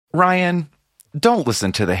Ryan, don't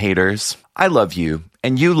listen to the haters. I love you,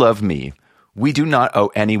 and you love me. We do not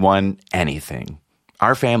owe anyone anything.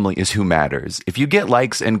 Our family is who matters. If you get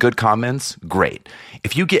likes and good comments, great.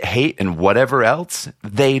 If you get hate and whatever else,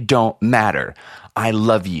 they don't matter. I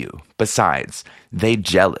love you. Besides, they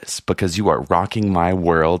jealous because you are rocking my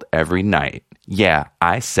world every night. Yeah,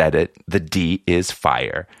 I said it. The D is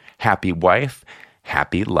fire. Happy wife,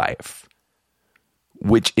 happy life.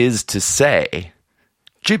 Which is to say,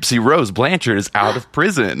 Gypsy Rose Blanchard is out of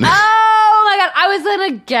prison. Oh my God. I was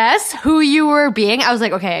going to guess who you were being. I was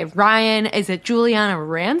like, okay, Ryan, is it Juliana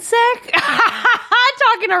Rancic?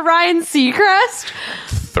 Talking to Ryan Seacrest.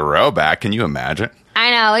 Throwback. Can you imagine?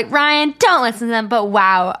 I know. Like, Ryan, don't listen to them. But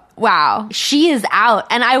wow. She is out.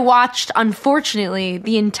 And I watched, unfortunately,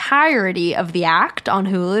 the entirety of The Act on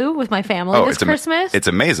Hulu with my family this Christmas. It's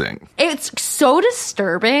amazing. It's so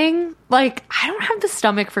disturbing. Like, I don't have the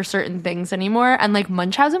stomach for certain things anymore. And like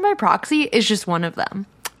Munchausen by proxy is just one of them.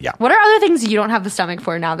 Yeah. What are other things you don't have the stomach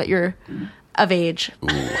for now that you're of age?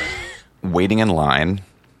 Ooh. Waiting in line.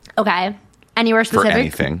 Okay. Anywhere specific? For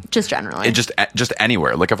anything. Just generally. Just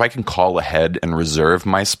anywhere. Like if I can call ahead and reserve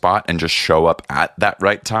my spot and just show up at that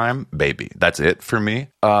right time, baby. That's it for me.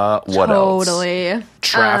 What else? Totally.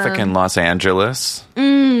 Traffic in Los Angeles.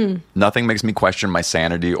 Nothing makes me question my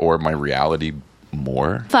sanity or my reality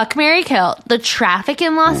more. Fuck, marry, kill. The traffic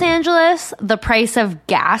in Los Angeles, the price of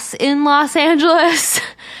gas in Los Angeles,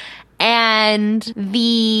 and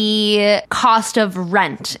the cost of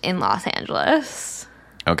rent in Los Angeles.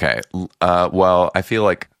 Okay. Well, I feel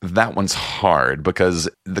like that one's hard because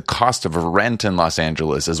the cost of rent in Los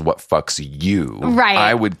Angeles is what fucks you. Right.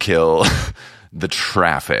 I would kill the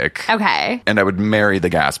traffic. Okay. And I would marry the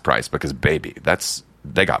gas price because, baby,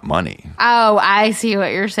 they got money. Oh, I see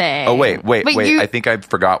what you're saying. Oh, wait. I think I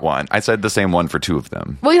forgot one. I said the same one for two of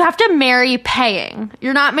them. Well, you have to marry paying.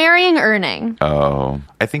 You're not marrying earning. Oh,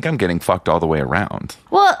 I think I'm getting fucked all the way around.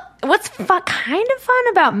 Well, what's kind of fun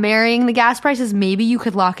about marrying the gas price is maybe you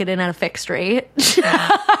could lock it in at a fixed rate.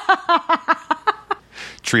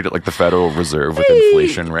 Treat it like the Federal Reserve with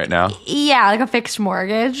inflation right now. Yeah, like a fixed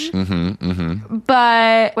mortgage.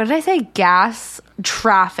 But what did I say? Gas,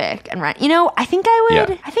 traffic, and rent. You know, I think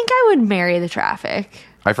I would marry the traffic.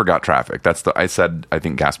 I forgot traffic. I said I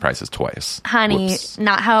think gas prices twice. Honey, Whoops.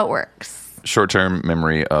 Not how it works. Short-term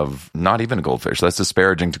memory of not even a goldfish. That's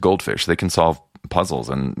disparaging to goldfish. They can solve puzzles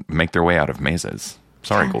and make their way out of mazes.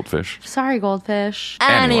 Sorry, goldfish. Sorry, goldfish.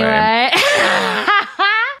 Anyway.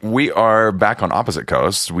 We are back on opposite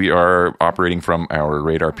coasts. We are operating from our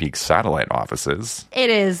Radar Peak satellite offices. It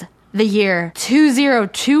is the year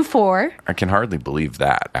 2024. I can hardly believe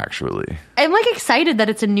that, actually. I'm like excited that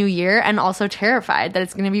it's a new year and also terrified that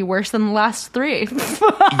it's going to be worse than the last three.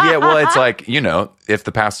 Yeah, well, it's like, if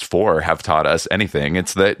the past four have taught us anything,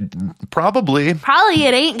 it's that probably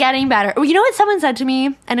it ain't getting better. You know what someone said to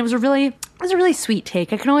me? And it was a really sweet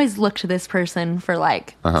take. I can always look to this person for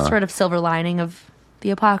sort of silver lining of the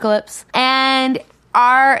apocalypse. And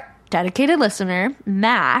our dedicated listener,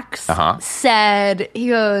 Max, said, he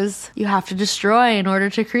goes, you have to destroy in order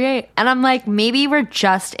to create. And I'm like, maybe we're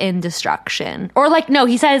just in destruction. Or like, no,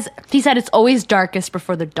 he said it's always darkest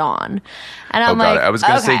before the dawn. And I'm like, I was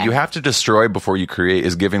going to say, you have to destroy before you create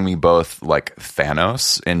is giving me both like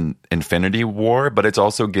Thanos in Infinity War, but it's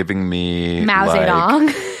also giving me Mao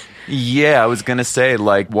Zedong. Yeah, I was going to say,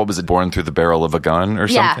 like, what was it, Born Through the Barrel of a Gun or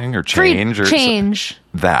something? Or Change? Change.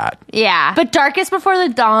 That. Yeah. But Darkest Before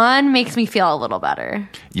the Dawn makes me feel a little better.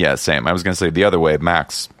 Yeah, same. I was going to say the other way,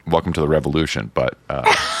 Max, welcome to the revolution, but... But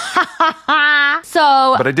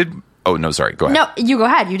I did... Oh, no, sorry. Go ahead. No, you go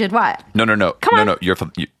ahead. You did what? No. Come on. No,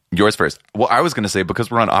 yours first. Well, I was going to say,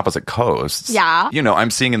 because we're on opposite coasts. Yeah.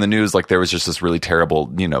 I'm seeing in the news, like, there was just this really terrible,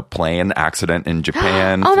 plane accident in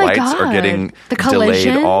Japan. Oh, flights my God. are getting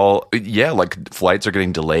delayed flights are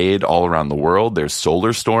getting delayed all around the world. There's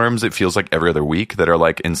solar storms, it feels like every other week, that are,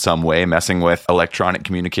 like, in some way messing with electronic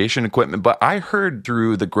communication equipment. But I heard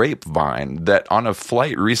through the grapevine that on a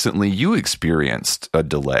flight recently, you experienced a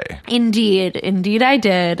delay. Indeed I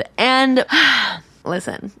did. And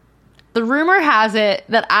listen, the rumor has it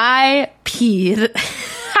that I peed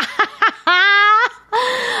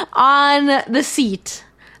on the seat,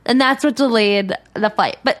 and that's what delayed the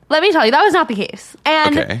flight. But let me tell you, that was not the case.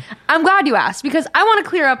 And okay. I'm glad you asked, because I want to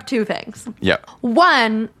clear up two things. Yeah.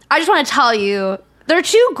 One, I just want to tell you, there are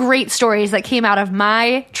two great stories that came out of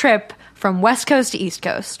my trip from West Coast to East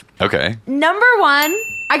Coast. Okay. Number one,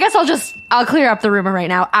 I guess I'll clear up the rumor right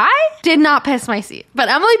now. I did not piss my seat, but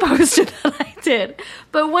Emily posted that I did.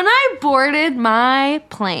 But when I boarded my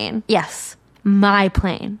plane, yes, my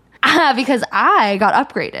plane, because I got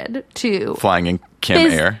upgraded to Flying in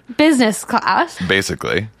Kim Air. Business class.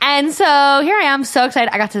 Basically. And so here I am, so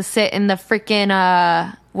excited. I got to sit in the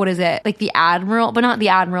freaking, what is it? Like the Admiral, but not the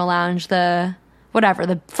Admiral Lounge, the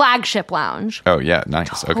flagship lounge. Oh, yeah.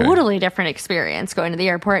 Nice. Okay. Totally different experience going to the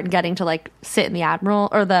airport and getting to like sit in the Admiral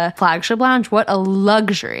or the flagship lounge. What a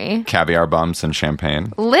luxury. Caviar bumps and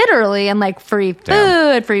champagne. Literally. And like free food,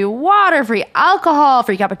 Damn. free water, free alcohol,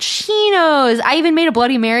 free cappuccinos. I even made a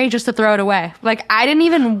Bloody Mary just to throw it away. Like I didn't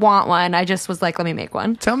even want one. I just was like, let me make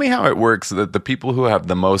one. Tell me how it works that the people who have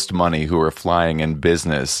the most money who are flying in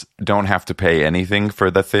business don't have to pay anything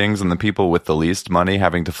for the things, and the people with the least money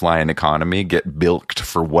having to fly in economy get bilked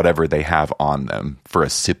for whatever they have on them, for a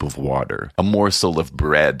sip of water, a morsel of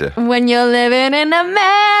bread. When you're living in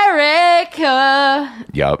America.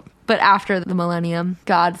 Yup. But after the millennium,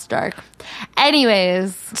 God's dark.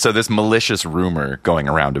 Anyways. So this malicious rumor going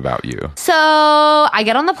around about you. So I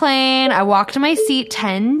get on the plane, I walk to my seat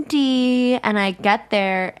 10D, and I get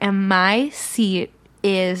there, and my seat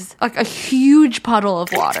is like a huge puddle of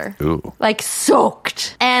water. Ooh. Like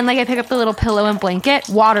soaked. And like I pick up the little pillow and blanket,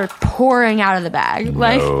 water pouring out of the bag.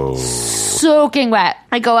 Like soaking wet.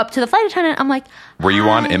 I go up to the flight attendant. I'm like, were you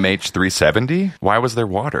on MH370? Why was there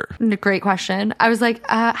water? Great question. I was like,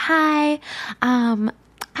 hi, I'm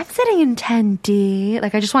sitting in 10D.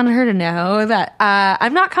 Like, I just wanted her to know that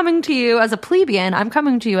I'm not coming to you as a plebeian. I'm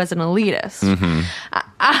coming to you as an elitist. Mm-hmm.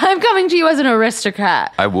 I'm coming to you as an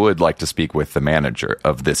aristocrat. I would like to speak with the manager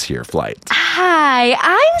of this here flight. Hi,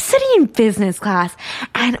 I'm sitting in business class,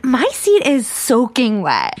 and my seat is soaking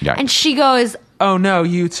wet. Yeah. And she goes, oh no,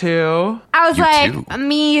 you too? I was You like, too?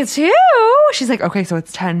 me too. She's like, okay, so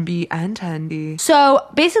it's 10B and 10D. So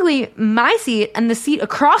basically, my seat and the seat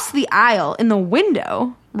across the aisle in the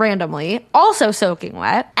window, randomly, also soaking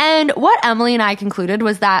wet. And what Emily and I concluded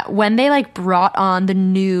was that when they like brought on the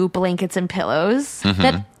new blankets and pillows,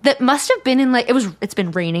 that must have been in like, it's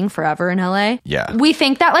been raining forever in LA. Yeah. We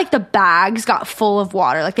think that like the bags got full of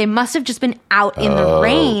water. Like they must have just been out in the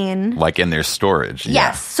rain. Like in their storage. Yes.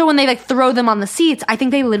 Yeah. So when they like throw them on the seats, I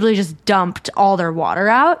think they literally just dumped all their water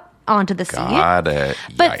out onto the seat. Got it.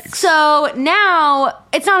 But Yikes. so now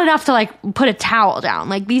it's not enough to like put a towel down.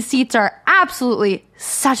 Like these seats are absolutely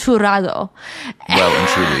saturado. Well and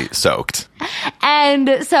truly soaked.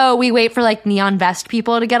 And so we wait for like neon vest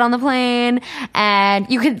people to get on the plane, and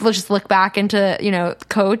you could just look back into, you know,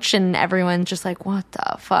 coach, and everyone's just like, what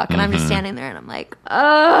the fuck? And I'm just standing there and I'm like, ugh,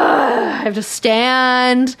 I have to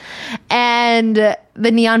stand. And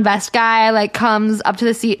the neon vest guy like comes up to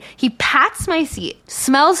the seat. He pats my seat,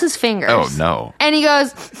 smells his fingers. Oh no. And he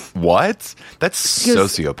goes, What? That's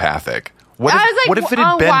sociopathic. What I if, was like, what if it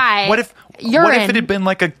had been why? what if Urine. it had been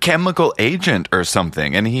like a chemical agent or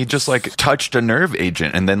something, and he just like touched a nerve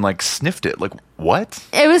agent and then like sniffed it? Like what?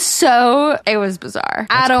 it was bizarre.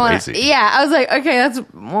 I don't want to. crazy. Yeah, I was like, okay, that's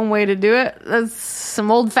one way to do it. That's some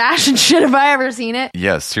old fashioned shit if I ever seen it.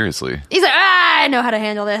 Yes, seriously. He's like, I know how to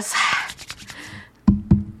handle this.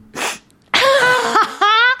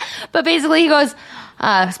 But basically, he goes,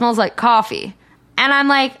 smells like coffee. And I'm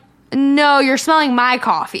like, no, you're smelling my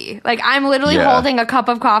coffee. Like, I'm literally Yeah. holding a cup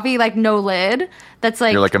of coffee, like, no lid. That's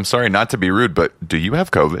like, You're like, I'm sorry not to be rude, but do you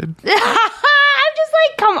have COVID? I'm just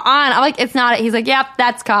like, come on. I'm like, it's not it. He's like, yep,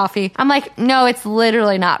 that's coffee. I'm like, no, it's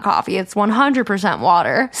literally not coffee. It's 100%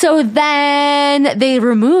 water. So then they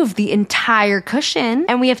remove the entire cushion,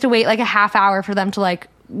 and we have to wait like a half hour for them to like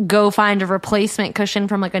go find a replacement cushion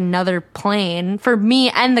from like another plane for me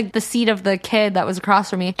and the seat of the kid that was across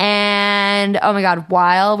from me. And oh my God,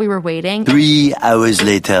 while we were waiting, 3 hours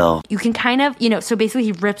later. you can kind of, you know, so basically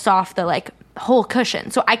he rips off the like whole cushion.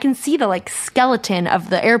 So I can see the like skeleton of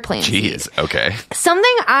the airplane seat. Jeez, okay.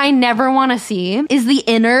 Something I never want to see is the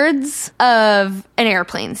innards of an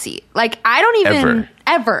airplane seat. Like, I don't even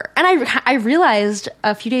ever. And I realized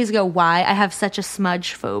a few days ago why I have such a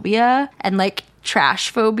smudge phobia and like trash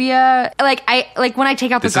phobia. Like when I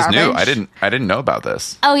take out This the is garbage. new. I didn't know about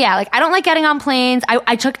this. Oh yeah, like I don't like getting on planes.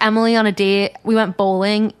 I took Emily on a date. We went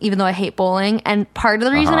bowling, even though I hate bowling. And part of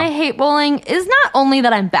the reason I hate bowling is not only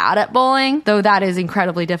that I'm bad at bowling, though that is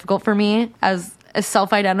incredibly difficult for me as a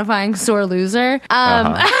self-identifying sore loser.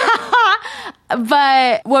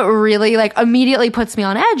 But what really like immediately puts me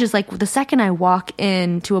on edge is like the second I walk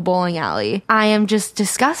into a bowling alley, I am just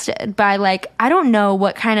disgusted by like, I don't know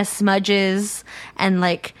what kind of smudges and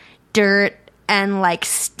like dirt and like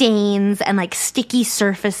stains and like sticky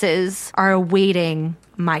surfaces are awaiting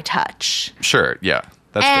my touch. Sure, yeah.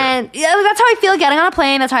 That's and yeah, that's how I feel getting on a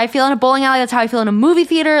plane. That's how I feel in a bowling alley. That's how I feel in a movie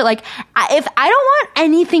theater. Like, if I don't want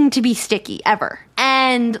anything to be sticky ever.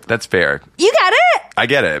 And that's fair. You get it? I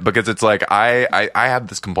get it, because it's like I have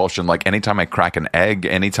this compulsion. Like, anytime I crack an egg,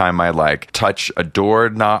 anytime I like touch a door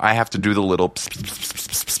knob, I have to do the little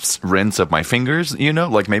rinse of my fingers. You know,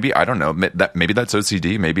 like maybe I don't know. Maybe that's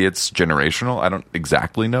OCD. Maybe it's generational. I don't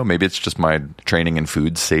exactly know. Maybe it's just my training in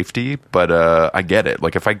food safety. But I get it.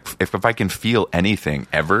 Like if I can feel anything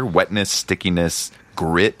ever, wetness, stickiness,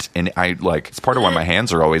 grit, and I like, it's part of why my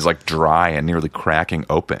hands are always like dry and nearly cracking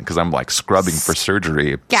open, because I'm like scrubbing for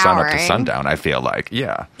surgery sun up to sundown, I feel like.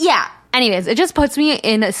 Yeah Anyways, it just puts me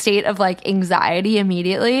in a state of like anxiety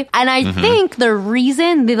immediately. And I think the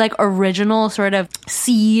reason, the like original sort of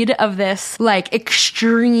seed of this like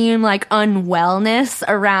extreme like unwellness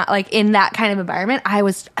around like in that kind of environment,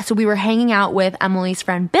 so we were hanging out with Emily's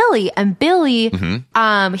friend Billy, and Billy,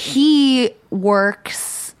 he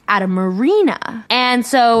works at a marina. And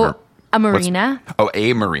so a marina.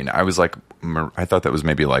 A marina. I was like, I thought that was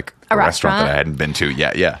maybe like a restaurant that I hadn't been to.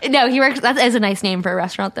 Yeah. No, he works. That is a nice name for a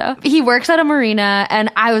restaurant, though. He works at a marina,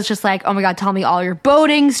 and I was just like, oh my God, tell me all your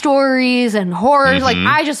boating stories and horrors. Like,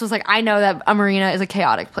 I just was like, I know that a marina is a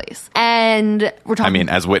chaotic place. And we're talking. I mean,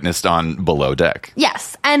 as witnessed on Below Deck.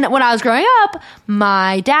 Yes. And when I was growing up,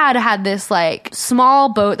 my dad had this like small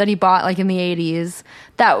boat that he bought like in the 80s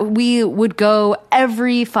that we would go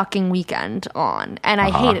every fucking weekend on. And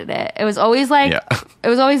I hated it. It was always like, it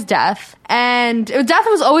was always death. And death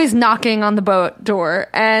was always knocking on the boat door.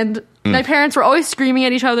 And my parents were always screaming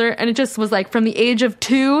at each other. And it just was like from the age of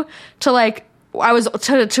 2 to like,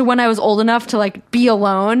 to when I was old enough to like be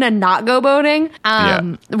alone and not go boating.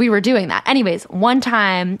 We were doing that. Anyways, one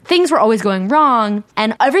time things were always going wrong,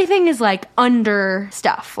 and everything is like under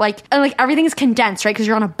stuff. Like everything is condensed, right? Because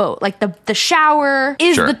you're on a boat. Like the shower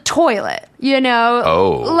is the toilet, you know?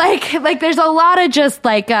 Oh. Like there's a lot of just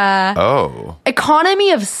like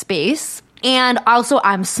economy of space. And also,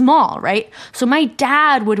 I'm small, right? So my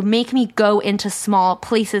dad would make me go into small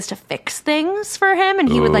places to fix things for him, and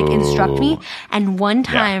he would like instruct me. And one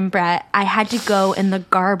time, Brett, I had to go in the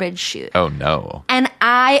garbage chute. Oh no! And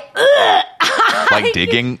like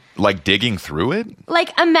digging through it.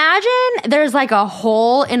 Like, imagine there's like a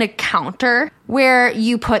hole in a counter where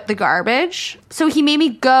you put the garbage. So he made me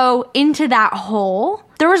go into that hole.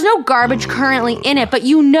 There was no garbage currently in it, but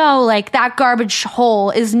you know, like, that garbage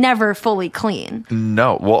hole is never fully clean.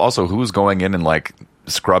 No. Well, also, who's going in and, like,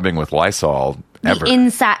 scrubbing with Lysol ever? The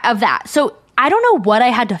inside of that. So I don't know what I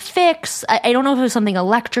had to fix. I don't know if it was something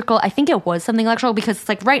electrical. I think it was something electrical because it's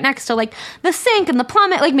like right next to like the sink and the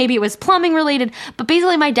plumbing. Like maybe it was plumbing related. But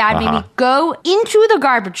basically my dad made me go into the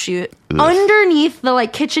garbage chute underneath the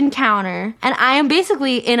like kitchen counter. And I am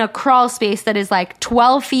basically in a crawl space that is like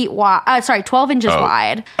 12 feet wide. 12 inches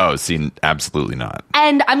wide. Oh, see, absolutely not.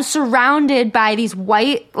 And I'm surrounded by these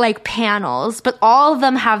white like panels, but all of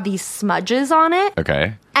them have these smudges on it.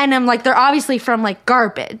 Okay. And I'm like, they're obviously from like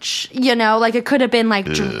garbage, you know, like it could have been like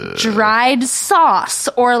dried sauce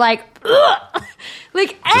or like,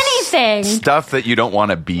 like anything. Stuff that you don't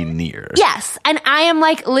want to be near. Yes. And I am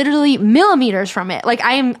like literally millimeters from it. Like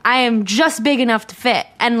I am just big enough to fit.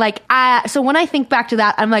 And like, so when I think back to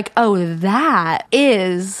that, I'm like, oh, that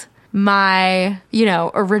is my, you know,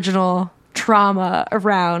 original trauma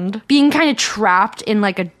around being kind of trapped in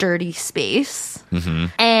like a dirty space.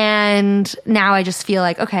 And now I just feel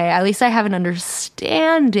like, okay, at least I have an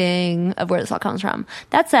understanding of where this all comes from.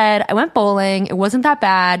 That said, I went bowling. It wasn't that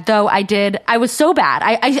bad, though. I was so bad.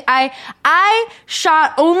 I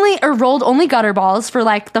shot only or rolled only gutter balls for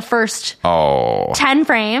like the first 10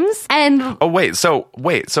 frames. And So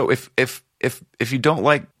if you don't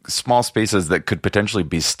like small spaces that could potentially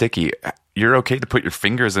be sticky, you're okay to put your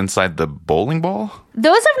fingers inside the bowling ball?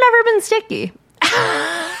 Those have never been sticky.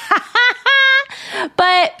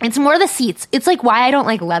 But it's more the seats. It's like why I don't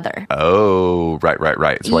like leather. Oh, right.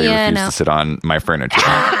 It's why you refuse to sit on my furniture.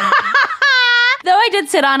 Though I did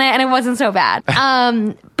sit on it and it wasn't so bad.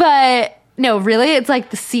 But no, really, it's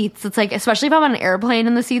like the seats. It's like, especially if I'm on an airplane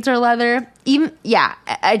and the seats are leather.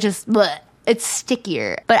 I just... bleh. It's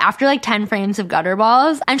stickier. But after like 10 frames of gutter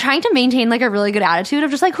balls, I'm trying to maintain like a really good attitude of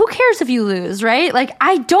just like, who cares if you lose, right? Like,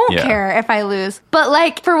 I don't care if I lose. But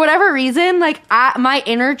like, for whatever reason, like my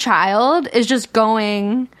inner child is just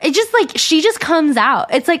going, it just like, she just comes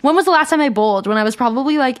out. It's like, when was the last time I bowled? When I was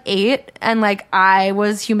probably like 8 and like I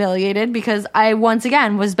was humiliated because I once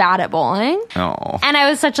again was bad at bowling. Oh. And I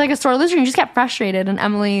was such like a sore loser and you just get frustrated. And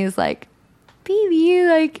Emily is like, baby,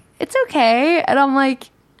 like, it's okay. And I'm like,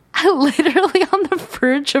 literally on the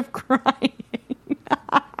verge of crying.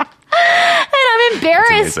 I'm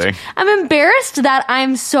embarrassed. amazing. I'm embarrassed that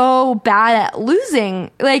I'm so bad at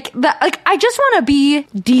losing. Like I just want to be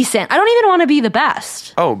decent. I don't even want to be the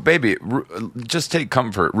best. Oh, baby, just take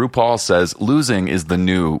comfort. RuPaul says losing is the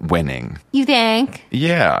new winning. You think?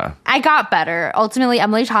 Yeah. I got better. Ultimately,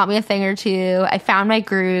 Emily taught me a thing or two. I found my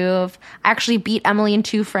groove. I actually beat Emily in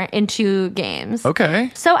two games.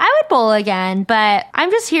 Okay. So I would bowl again, but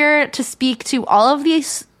I'm just here to speak to all of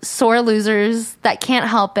these sore losers that can't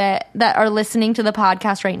help it, that are listening to the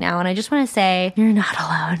podcast right now. And I just want to say, you're not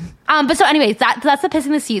alone. But so anyways, that's the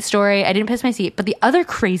pissing the seat story. I didn't piss my seat, but the other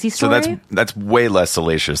crazy story. So that's way less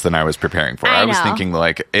salacious than I was preparing for. I was know. thinking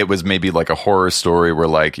like it was maybe like a horror story where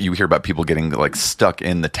like you hear about people getting like stuck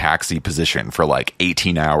in the taxi position for like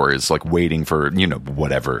 18 hours, like waiting for,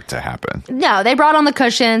 whatever to happen. No, they brought on the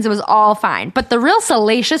cushions. It was all fine. But the real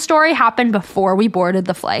salacious story happened before we boarded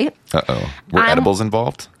the flight. Uh-oh. Were edibles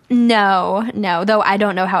involved? No, though I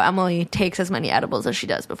don't know how Emily takes as many edibles as she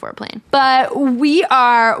does before a plane. But we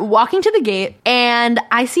are walking to the gate and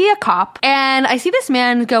I see a cop and I see this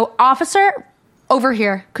man go, "Officer, over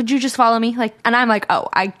here. Could you just follow me?" And I'm like, oh,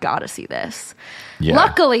 I gotta see this. Yeah.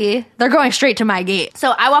 Luckily, they're going straight to my gate.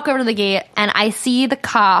 So I walk over to the gate and I see the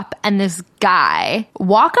cop and this guy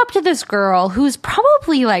walk up to this girl who's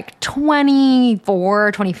probably like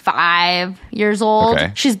 24, 25 years old.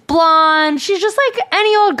 Okay. She's blonde. She's just like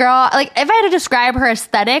any old girl. Like if I had to describe her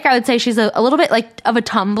aesthetic, I would say she's a little bit like of a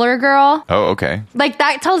Tumblr girl. Oh, okay. Like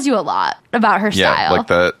that tells you a lot about her style.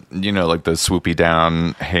 Yeah, like the swoopy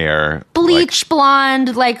down hair. Bleach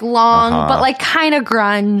blonde, like long, but like kind of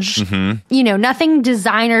grunge. Mm-hmm. Nothing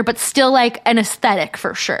designer, but still like an aesthetic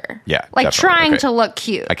for sure. Yeah, like definitely. trying to look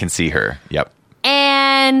cute. I can see her. Yep.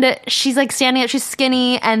 And she's like standing up, she's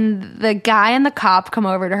skinny, and the guy and the cop come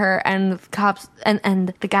over to her, and the cops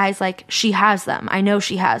and the guy's like, "She has them. I know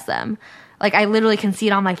she has them. Like I literally can see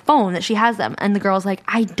it on my phone that she has them." And the girl's like,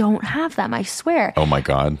 "I don't have them, I swear." Oh my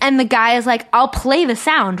God. And the guy is like, "I'll play the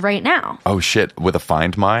sound right now." Oh shit, with a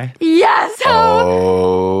Find My? Yes.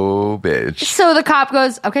 Oh bitch. So the cop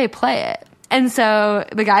goes, "Okay, play it." And so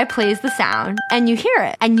the guy plays the sound and you hear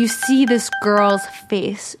it and you see this girl's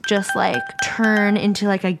face just like turn into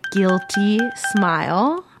like a guilty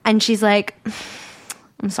smile. And she's like,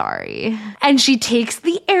 "I'm sorry." And she takes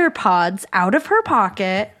the AirPods out of her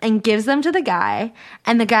pocket and gives them to the guy.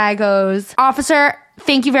 And the guy goes, "Officer,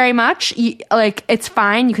 thank you very much. It's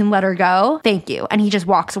fine. You can let her go. Thank you." And he just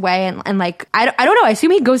walks away and like, I don't know. I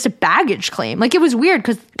assume he goes to baggage claim. Like it was weird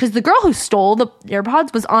because the girl who stole the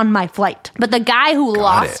AirPods was on my flight. But the guy who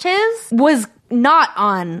lost his was not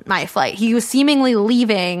on my flight. He was seemingly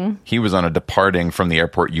leaving. He was on a departing from the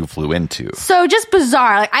airport you flew into. So just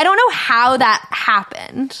bizarre. Like I don't know how that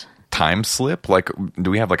happened. Time slip? Like, do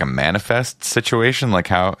we have like a manifest situation? Like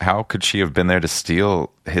how could she have been there to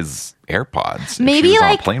steal his AirPods? Maybe if she was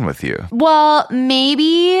like on a plane with you. Well,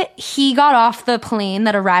 maybe he got off the plane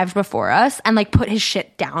that arrived before us and like put his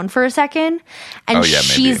shit down for a second, and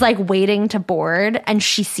she's like waiting to board, and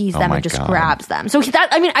she sees them and just grabs them. So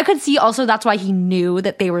I could see also that's why he knew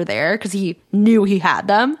that they were there, because he knew he had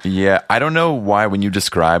them. Yeah, I don't know why when you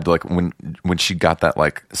described like when she got that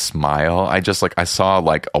like smile, I saw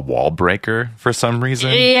like a wall breaker for some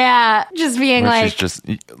reason. Yeah, just being like she's just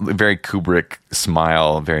very Kubrick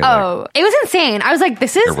smile, very it was insane. I was like,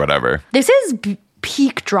 this is or whatever. This is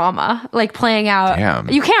peak drama, like playing out. Damn.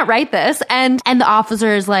 You can't write this. And the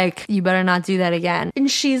officer is like, "You better not do that again." And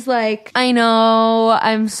she's like, "I know,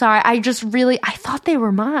 I'm sorry. I thought they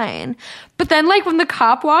were mine." But then like when the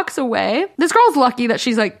cop walks away, this girl's lucky that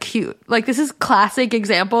she's like cute. Like this is classic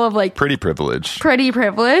example of like pretty privilege.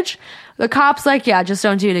 The cop's like, "Yeah, just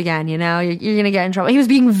don't do it again. You're going to get in trouble." He was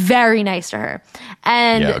being very nice to her.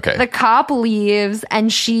 And the cop leaves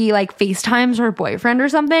and she like FaceTimes her boyfriend or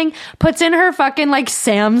something, puts in her fucking like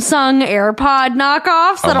Samsung AirPod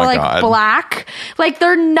knockoffs that are like black. Like they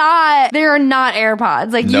are not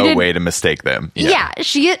AirPods. Like no way to mistake them. Yeah.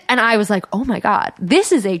 And I was like, "Oh my God,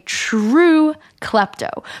 this is a true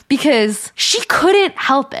klepto," because she couldn't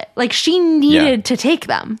help it. Like she needed to take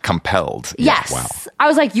them. Compelled. Yes. Yeah, wow. I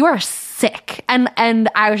was like, "You are sick." And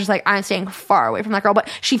I was just like, I'm staying far away from that girl. But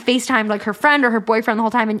she FaceTimed like her friend or her boyfriend the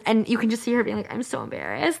whole time, and you can just see her being like, "I'm so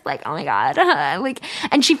embarrassed." Like, "Oh my God."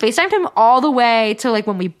 And she FaceTimed him all the way to like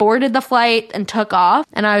when we boarded the flight and took off.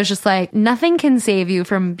 And I was just like, nothing can save you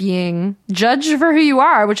from being judged for who you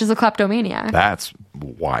are, which is a kleptomaniac. That's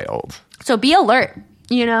wild. So be alert.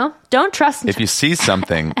 Don't trust. If you see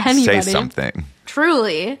something, say something.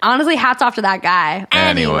 Truly. Honestly, hats off to that guy.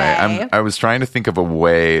 Anyway, I was trying to think of a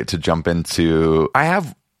way to jump into. I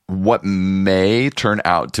have what may turn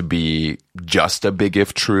out to be just a big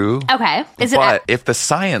if true. Okay. But if the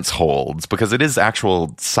science holds, because it is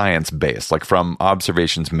actual science based, like from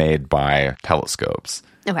observations made by telescopes.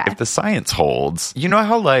 Okay. If the science holds, you know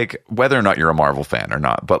how, like, whether or not you're a Marvel fan or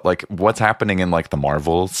not, but like what's happening in like the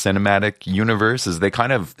Marvel cinematic universe is they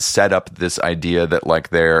kind of set up this idea that like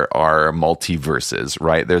there are multiverses,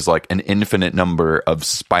 right? There's like an infinite number of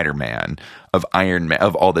Spider-Man, of Iron Man,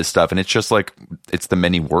 of all this stuff. And it's just like, it's the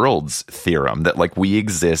many worlds theorem that like we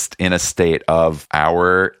exist in a state of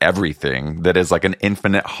our everything that is like an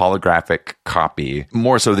infinite holographic copy,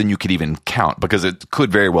 more so than you could even count, because it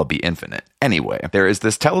could very well be infinite. Anyway, there is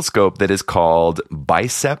this telescope that is called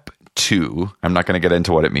Bicep 2. I'm not going to get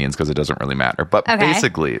into what it means because it doesn't really matter. But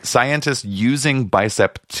basically, scientists using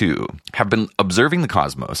Bicep 2 have been observing the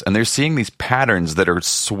cosmos, and they're seeing these patterns that are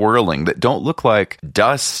swirling that don't look like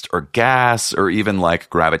dust or gas or even like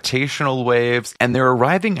gravitational waves. And they're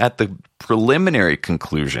arriving at the preliminary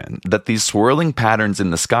conclusion that these swirling patterns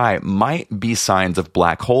in the sky might be signs of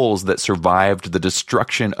black holes that survived the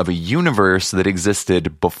destruction of a universe that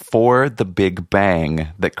existed before the Big Bang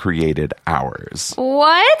that created ours.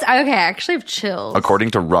 What? Okay, I actually have chills.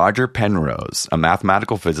 According to Roger Penrose, a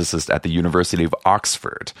mathematical physicist at the University of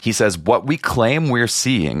Oxford, he says what we claim we're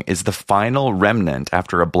seeing is the final remnant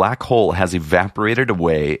after a black hole has evaporated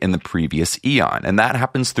away in the previous eon. And that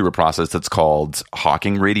happens through a process that's called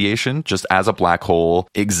Hawking radiation. Just as a black hole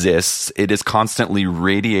exists, it is constantly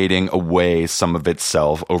radiating away some of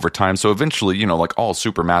itself over time. So eventually, you know, like all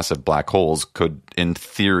supermassive black holes could, in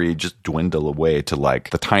theory, just dwindle away to like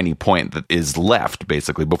the tiny point that is left,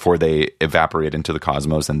 basically, before they evaporate into the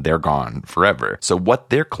cosmos and they're gone forever. So what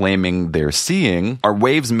they're claiming they're seeing are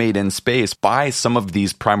waves made in space by some of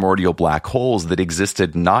these primordial black holes that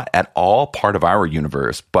existed not at all part of our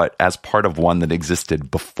universe, but as part of one that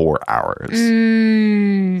existed before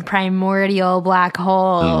ours. Primordial black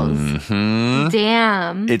holes.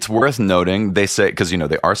 Damn. It's worth noting, they say, because, you know,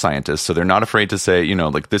 they are scientists, so they're not afraid to say, you know,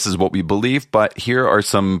 like, this is what we believe, but here are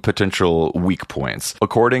some potential weak points.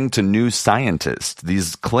 According to New Scientist,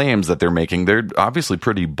 these claims that they're making, they're obviously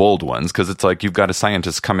pretty bold ones, because it's like you've got a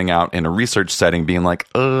scientist coming out in a research setting being like,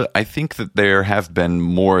 I think that there have been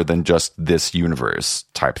more than just this universe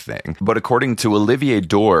type thing. But according to Olivier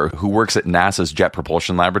Dorr, who works at NASA's Jet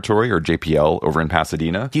Propulsion Laboratory, or JPL, over in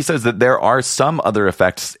Pasadena, he says that there are some other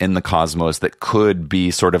effects in the cosmos that could be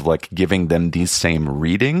sort of like giving them these same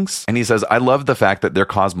readings. And he says, I love the fact that their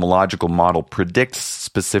cosmological model predicts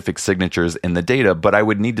specific signatures in the data, but I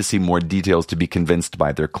would need to see more details to be convinced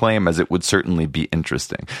by their claim, as it would certainly be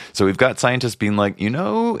interesting. So we've got scientists being like, you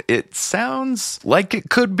know, it sounds like it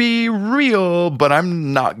could be real, but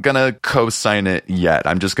I'm not going to co-sign it yet.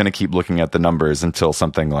 I'm just going to keep looking at the numbers until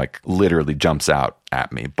something like literally jumps out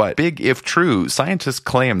at me. But big if true, scientists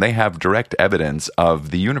claim they have direct evidence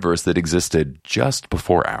of the universe that existed just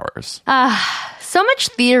before ours. So much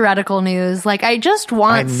theoretical news. Like, I just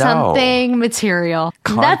want something material.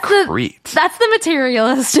 Concrete. That's the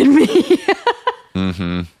materialist in me.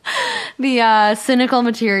 The cynical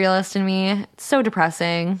materialist in me. It's so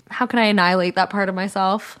depressing. How can I annihilate that part of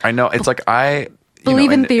myself? I know. It's like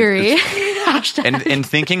Believe in theory. And in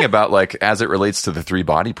thinking about, like, as it relates to the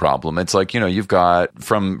three-body problem, it's like, you know, you've got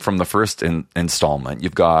from the first installment,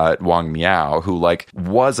 you've got Wang Miao, who like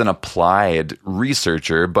was an applied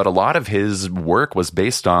researcher, but a lot of his work was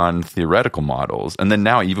based on theoretical models. And then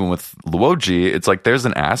now, even with Luoji, it's like there's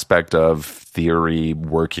an aspect of theory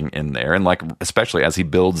working in there. And like, especially as he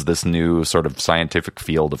builds this new sort of scientific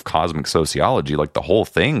field of cosmic sociology, like the whole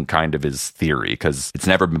thing kind of is theory because it's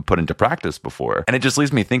never been put into practice before. And it just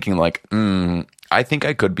leaves me thinking like, I think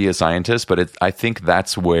I could be a scientist, but I think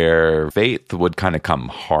that's where faith would kind of come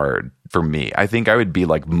hard for me. I think I would be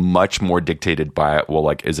like much more dictated by, well,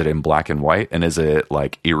 like, is it in black and white and is it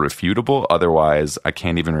like irrefutable? Otherwise, I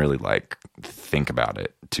can't even really like think about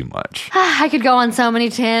it too much. I could go on so many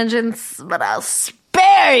tangents, but I'll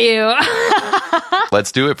spare you.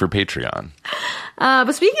 Let's do it for Patreon.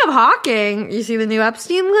 But speaking of Hawking, you see the new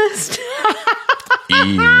Epstein list?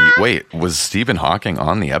 Wait, was Stephen Hawking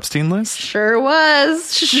on the Epstein list? Sure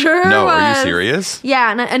was. No, are you serious?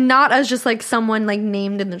 Yeah, and not as just like someone like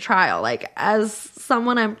named in the trial, like as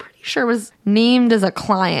someone I'm pretty sure was named as a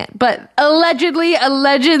client, but allegedly.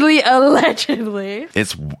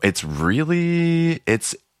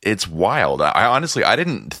 It's wild. I honestly, I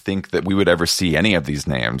didn't think that we would ever see any of these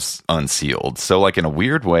names unsealed. So like in a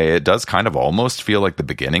weird way, it does kind of almost feel like the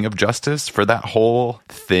beginning of justice for that whole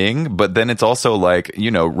thing. But then it's also like, you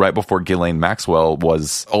know, right before Ghislaine Maxwell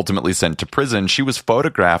was ultimately sent to prison, she was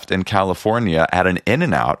photographed in California at an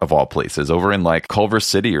In-N-Out of all places, over in like Culver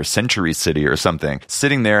City or Century City or something,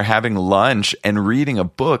 sitting there having lunch and reading a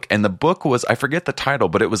book. And the book was, I forget the title,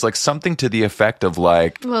 but it was like something to the effect of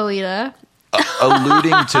like Lolita.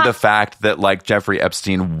 alluding to the fact that like Jeffrey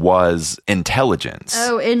Epstein was intelligence.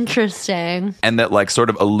 Oh, interesting. And that like sort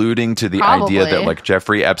of alluding to the idea that like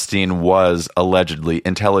Jeffrey Epstein was allegedly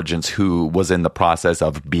intelligence who was in the process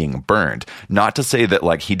of being burned. Not to say that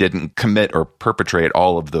like he didn't commit or perpetrate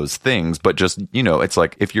all of those things, but just, you know, it's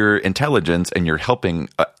like if you're intelligence and you're helping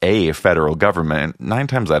a federal government, 9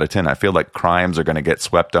 times out of 10, I feel like crimes are going to get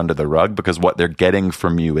swept under the rug because what they're getting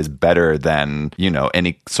from you is better than, you know,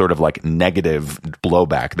 any sort of like negative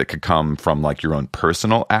blowback that could come from like your own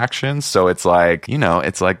personal actions. So it's like, you know,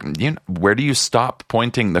 where do you stop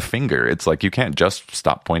pointing the finger? It's like you can't just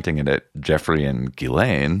stop pointing it at Jeffrey and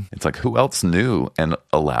Ghislaine. It's like who else knew and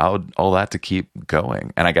allowed all that to keep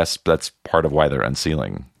going? And I guess that's part of why they're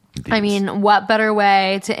unsealing these. I mean, what better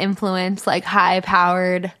way to influence like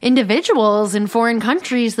high-powered individuals in foreign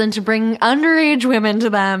countries than to bring underage women to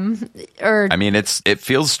them? Or I mean, it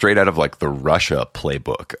feels straight out of like the Russia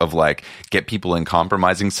playbook of like get people in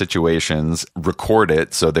compromising situations, record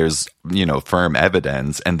it so there's, you know, firm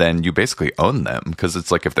evidence, and then you basically own them because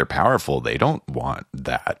it's like if they're powerful, they don't want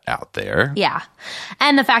that out there. yeah,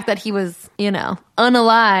 and the fact that he was, you know,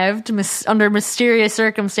 unalived under mysterious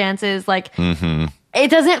circumstances, like. Mm-hmm. It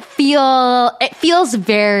doesn't feel, it feels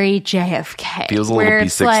very JFK. Feels a little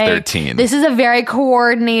B613. Like, this is a very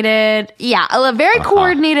coordinated,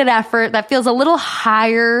 coordinated effort that feels a little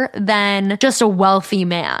higher than just a wealthy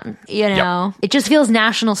man, you know? It just feels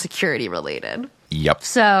national security related. Yep.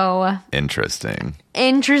 So. Interesting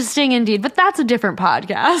indeed, but that's a different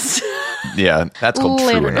podcast. Yeah, that's called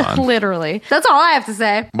TrueAnon. Literally. That's all I have to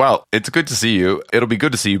say. Well, it's good to see you. It'll be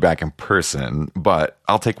good to see you back in person, but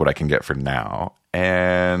I'll take what I can get for now.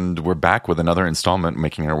 And we're back with another installment,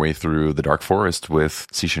 making our way through the Dark Forest with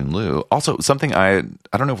Cixin Liu. Also, something I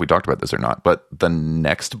don't know if we talked about this or not, but the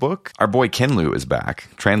next book, our boy Ken Liu is back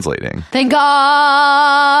translating. Thank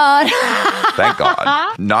God. Thank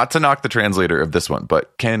God. Not to knock the translator of this one,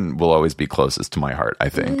 but Ken will always be closest to my heart, I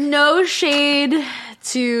think. No shade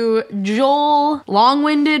to Joel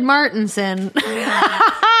Long-Winded Martinson.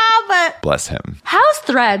 But bless him. How's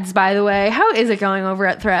Threads, by the way? How is it going over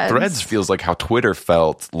at Threads? Threads feels like how Twitter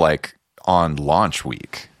felt like on launch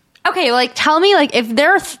week. Okay, like tell me, like if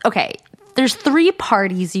there's there's 3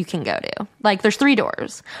 parties you can go to. Like there's 3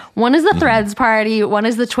 doors. One is the Threads party, one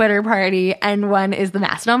is the Twitter party, and one is the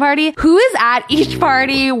Mastodon party. Who is at each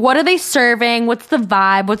party? What are they serving? What's the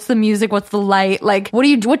vibe? What's the music? What's the light? Like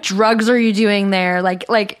what drugs are you doing there? Like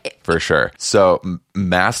for sure. So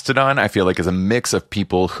Mastodon, I feel like, is a mix of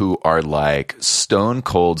people who are like stone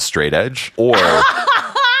cold straight edge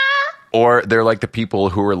or they're like the people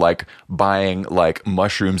who are like buying like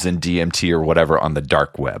mushrooms and DMT or whatever on the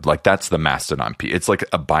dark web. Like that's the Mastodon. It's like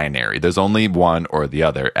a binary. There's only one or the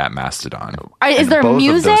other at Mastodon. Is there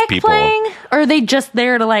music playing? Or are they just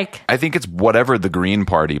there to like... I think it's whatever the Green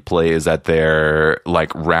Party plays at their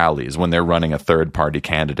like rallies when they're running a third party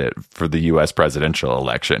candidate for the U.S. presidential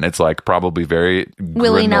election. It's like probably very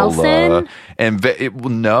Willie granola. Nelson? And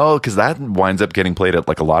no, because that winds up getting played at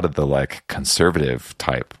like a lot of the like conservative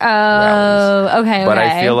type rallies. Okay. But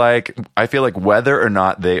I feel like whether or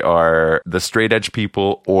not they are the straight edge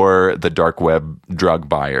people or the dark web drug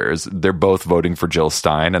buyers, they're both voting for Jill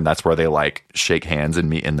Stein, and that's where they like shake hands and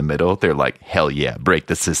meet in the middle. They're like, hell yeah, break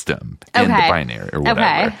the system in the binary or whatever.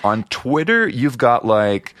 Okay. On Twitter, you've got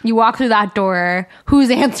like... You walk through that door, who's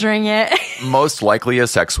answering it? Most likely a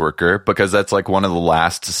sex worker, because that's like one of the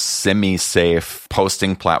last semi-safe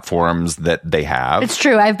posting platforms that they have. It's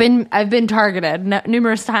true. I've been targeted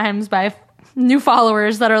numerous times by new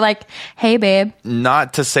followers that are like, hey babe.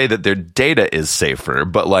 Not to say that their data is safer,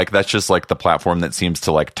 but like that's just like the platform that seems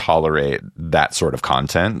to like tolerate that sort of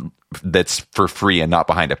content that's for free and not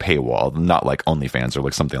behind a paywall, not like OnlyFans or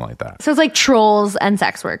like something like that. So it's like trolls and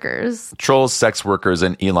sex workers. Trolls, sex workers,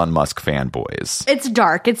 and Elon Musk fanboys. It's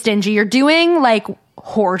dark. It's dingy. You're doing like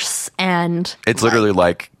horse and... It's literally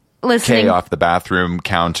like listening. Kay off the bathroom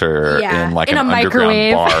counter in like in an a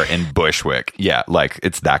underground bar in Bushwick. Yeah, like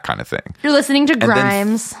it's that kind of thing. You're listening to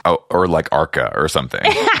Grimes. Or like Arca or something.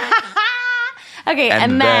 Okay,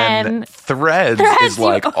 And and then Threads is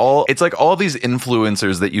like all these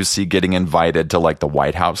influencers that you see getting invited to like the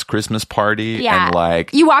White House Christmas party. Yeah. And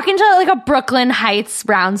like, you walk into like a Brooklyn Heights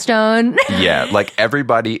brownstone. yeah, like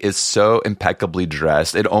everybody is so impeccably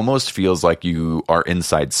dressed. It almost feels like you are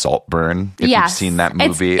inside Saltburn if you've seen that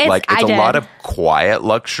movie. It's a lot of quiet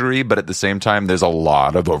luxury, but at the same time, there's a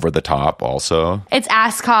lot of over the top also. It's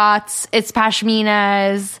ascots, it's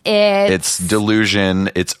pashminas, it's delusion,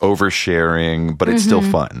 it's oversharing, but it's still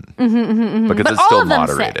fun because it's still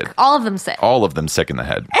moderated. All of them sick. All of them sick in the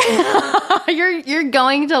head. You're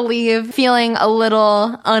going to leave feeling a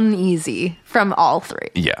little uneasy from all three.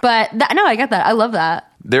 Yeah. But no, I get that. I love that.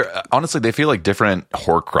 They're honestly, they feel like different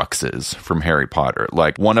Horcruxes from Harry Potter.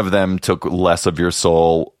 Like one of them took less of your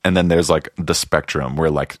soul, and then there's like the spectrum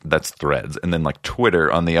where like that's Threads, and then like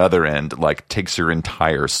Twitter on the other end like takes your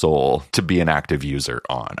entire soul to be an active user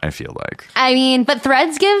on. I feel like. I mean, but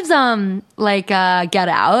Threads gives Get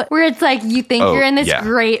Out, where it's like you think you're in this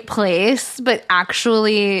great place, but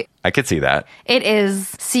actually, I could see that it is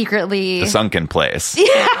secretly the sunken place.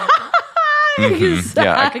 Yeah. Exactly.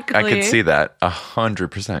 Yeah, I could see that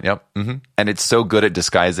 100%. Yep. And it's so good at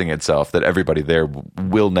disguising itself that everybody there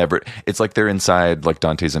will never. It's like they're inside like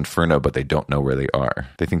Dante's Inferno, but they don't know where they are.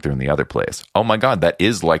 They think they're in the other place. Oh my God, that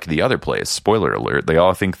is like the other place. Spoiler alert. They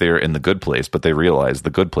all think they're in the good place, but they realize the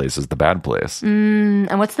good place is the bad place.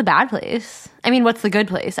 And what's the bad place? I mean, what's the good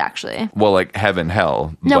place actually? Well, like heaven,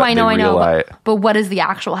 hell. No, I know. But what is the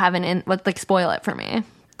actual heaven? Spoil it for me.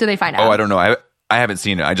 Do they find out? Oh, I don't know. I haven't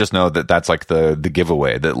seen it. I just know that that's like the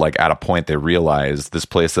giveaway that like at a point they realize this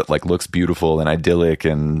place that like looks beautiful and idyllic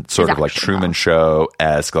and sort of like Truman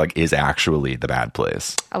Show-esque like is actually the bad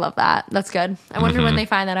place. I love that. That's good. I wonder when they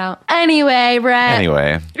find that out. Anyway,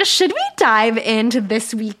 Brett. Should we dive into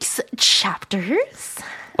this week's chapters?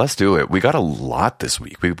 Let's do it. We got a lot this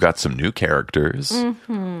week. We've got some new characters.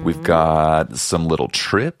 We've got some little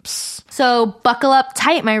trips. So buckle up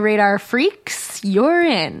tight, my radar freaks. You're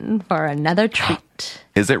in for another treat.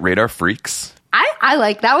 Is it Radar Freaks? I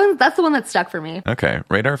like that one. That's the one that stuck for me. Okay.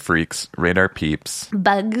 Radar Freaks, Radar Peeps.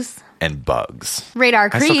 Bugs. And Bugs. Radar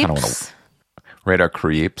Creeps. Radar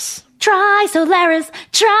Creeps. Trisolaris.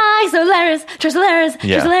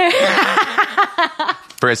 Yeah.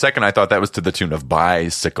 For a second, I thought that was to the tune of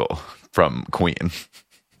Bicycle from Queen.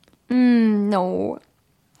 No.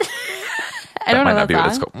 I don't know that song. That might not be what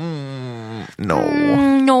it's called. No.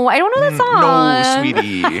 No, I don't know that song. No,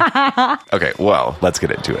 sweetie. Okay, well, let's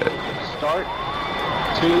get into it. Start.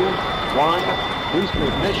 2, 1. Booster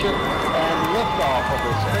ignition and liftoff of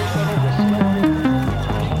the Space Shuttle Discovery.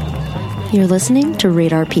 You're listening to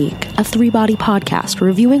Radar Peak, a three-body podcast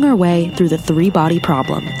reviewing our way through the three-body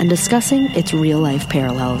problem and discussing its real-life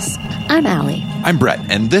parallels. I'm Allie. I'm Brett,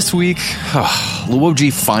 and this week,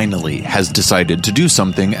 Luoji finally has decided to do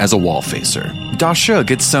something as a wall facer. Dasha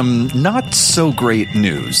gets some not-so-great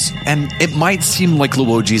news, and it might seem like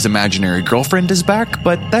Luoji's imaginary girlfriend is back,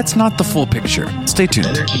 but that's not the full picture. Stay tuned.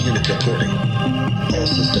 Energy unit reporting. All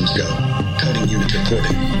systems go. Coding unit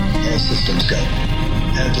reporting. All systems go.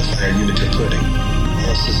 Amplifier unit reporting.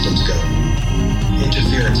 All systems go.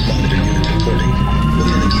 Interference monitor unit reporting.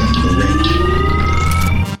 Within acceptable range.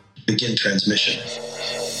 Begin transmission.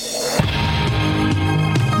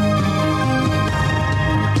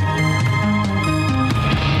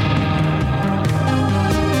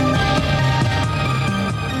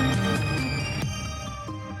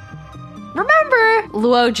 Remember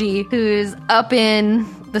Luoji, who's up in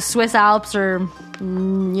the Swiss Alps or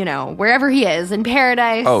wherever he is in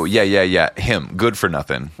paradise. Oh, yeah. Him. Good for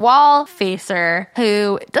nothing. Wall facer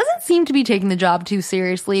who doesn't seem to be taking the job too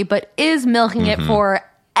seriously, but is milking it for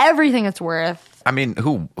everything it's worth. I mean,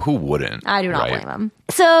 who wouldn't? I do not blame him.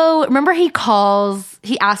 So remember he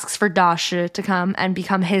asks for Dasha to come and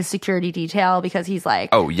become his security detail because he's like,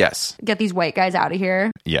 oh, yes. Get these white guys out of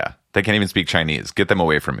here. Yeah. They can't even speak Chinese. Get them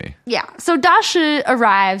away from me. Yeah. So Dasha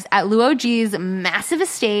arrives at Luoji's massive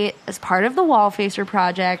estate as part of the Wall Facer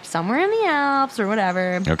project somewhere in the Alps or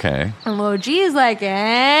whatever. Okay. And Luoji is like,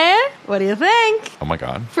 what do you think? Oh my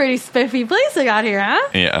God. Pretty spiffy place I got here, huh?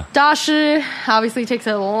 Yeah. Dasha obviously takes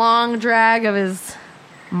a long drag of his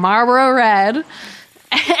Marlboro Red,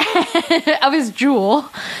 of his jewel.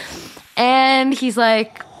 And he's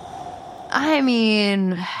like, I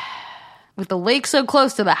mean, with the lake so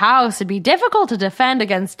close to the house, it'd be difficult to defend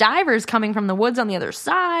against divers coming from the woods on the other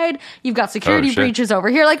side. You've got security breaches over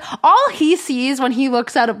here. Like, all he sees when he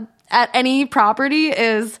looks at any property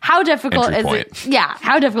is how difficult is it? Yeah,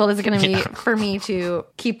 how difficult is it going to be for me to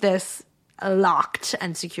keep this locked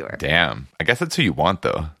and secure? Damn. I guess that's who you want,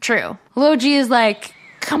 though. True. Luoji is like,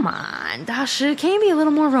 come on, Dasha, can you be a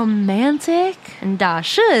little more romantic? And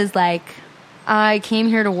Dasha is like, I came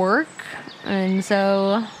here to work, and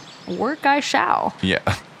so work I shall. Yeah.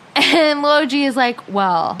 And Luoji is like,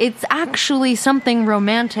 well, it's actually something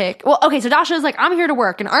romantic. Well, okay, so Dasha is like, I'm here to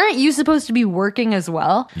work, and aren't you supposed to be working as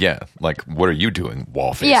well? Yeah, like, what are you doing,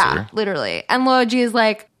 wall-facer? Yeah, literally. And Luoji is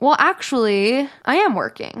like, well, actually, I am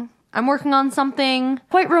working. I'm working on something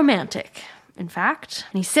quite romantic, in fact.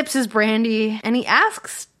 And he sips his brandy, and he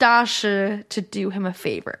asks Dasha to do him a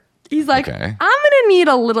favor. He's like, Okay. I'm going to need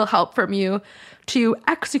a little help from you to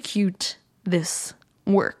execute this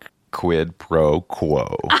work. Quid pro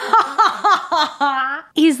quo.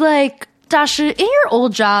 He's like, Dasha, in your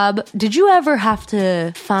old job, did you ever have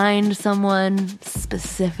to find someone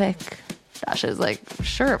specific? Dasha's like,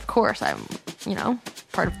 sure, of course. I'm,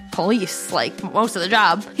 part of police, like most of the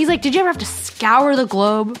job. He's like, did you ever have to scour the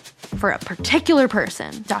globe for a particular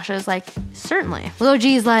person? Dasha's like, certainly.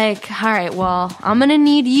 Luoji's like, all right, well, I'm gonna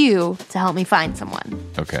need you to help me find someone.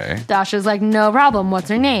 Okay. Dasha's like, no problem. What's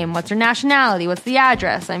her name? What's her nationality? What's the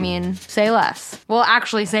address? I mean, say less. Well,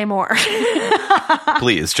 actually, say more.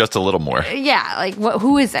 Please, just a little more. Yeah, like,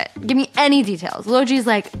 who is it? Give me any details. Luoji's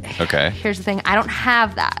like, Okay. Here's the thing. I don't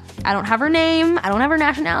have that. I don't have her name. I don't have her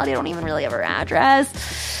nationality. I don't even really have her address.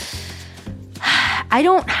 I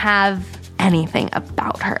don't have anything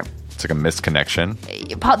about her. It's like a misconnection.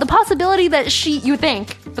 The possibility that you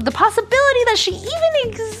think, but the possibility that she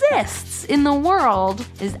even exists in the world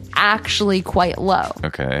is actually quite low.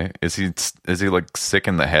 Okay. Is he like sick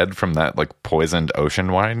in the head from that like poisoned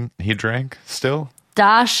ocean wine he drank still?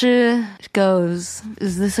 Dasha goes,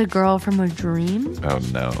 is this a girl from a dream? Oh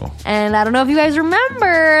no. And I don't know if you guys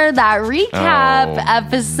remember that recap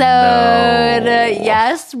episode. No.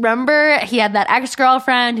 Yes, remember he had that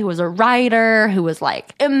ex-girlfriend who was a writer who was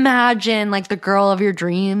like, imagine like the girl of your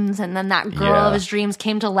dreams. And then that girl of his dreams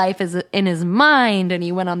came to life in his mind, and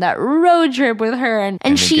he went on that road trip with her. And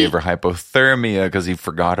he gave her hypothermia because he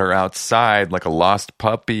forgot her outside like a lost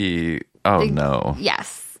puppy. Oh no.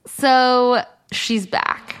 Yes. So she's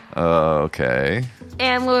back. Okay.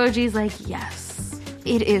 And Luoji's like, yes,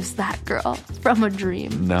 it is that girl from a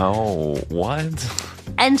dream. No. What?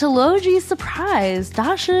 And to Luoji's surprise,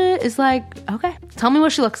 Dasha is like, okay, tell me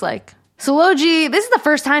what she looks like. So Luoji, this is the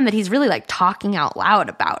first time that he's really like talking out loud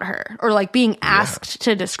about her, or like being asked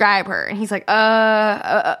to describe her. And he's like,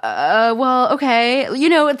 well, okay.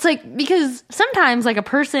 It's like, because sometimes like a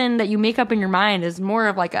person that you make up in your mind is more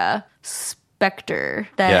of like a specter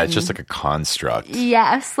than, Yeah, it's just like a construct.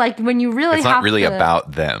 Yes, like when you really it's not really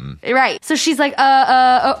about them. Right. So she's like,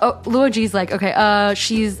 Luoji's like, okay,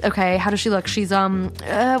 she's, okay, how does she look? She's,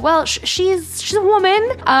 well, she's a woman.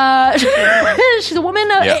 She's a woman.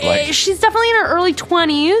 She's definitely in her early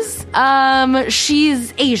 20s.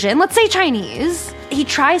 She's Asian. Let's say Chinese. He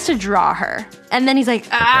tries to draw her. And then he's like,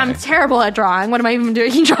 I'm terrible at drawing. What am I even doing?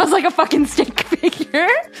 He draws like a fucking stick figure.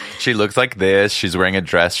 She looks like this. She's wearing a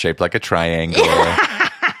dress shaped like a triangle.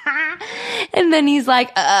 And then he's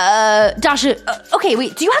like, Dasha, okay,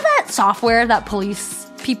 wait, do you have that software that police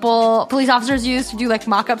officers use to do like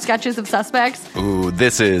mock-up sketches of suspects? Ooh,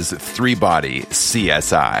 this is 3-body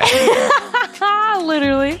CSI.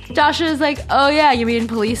 Literally. Dasha is like, oh yeah, you mean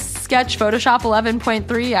police sketch Photoshop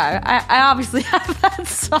 11.3? Yeah, I obviously have that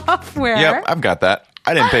software. Yep, I've got that.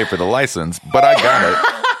 I didn't pay for the license, but I got it.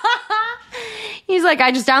 He's like,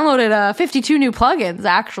 I just downloaded 52 new plugins,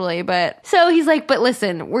 actually. But so he's like, but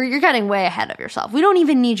listen, you're getting way ahead of yourself. We don't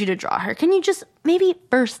even need you to draw her. Can you just maybe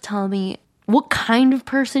first tell me what kind of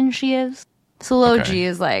person she is? So Luoji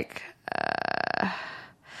is like,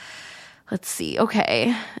 let's see.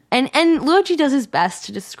 Okay. And Luoji does his best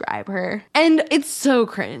to describe her. And it's so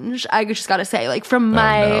cringe. I just gotta say, like, from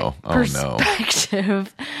my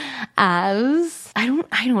perspective as I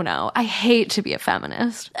don't know. I hate to be a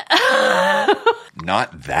feminist.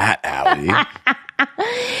 Not that, Allie.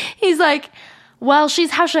 He's like, well,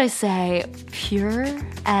 she's, how should I say, pure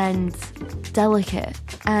and delicate.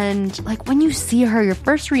 And like when you see her, your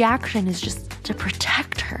first reaction is just to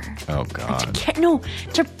protect her. Oh God.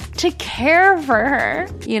 To care for her,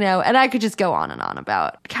 and I could just go on and on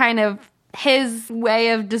about kind of his way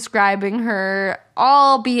of describing her,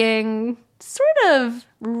 all being sort of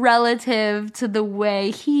relative to the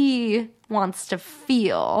way he wants to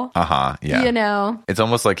feel. Yeah. It's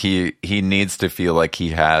almost like he needs to feel like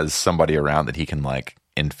he has somebody around that he can like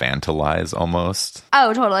infantilize almost.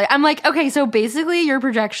 Oh, totally. I'm like, okay, so basically your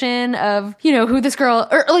projection of, who this girl,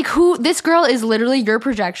 or like who this girl is literally your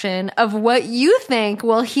projection of what you think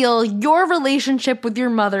will heal your relationship with your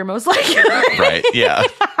mother most likely. Right, yeah.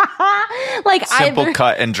 Like simple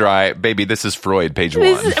cut and dry. Baby, this is Freud, page 1.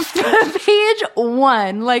 Page 1.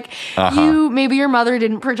 one. Like, maybe your mother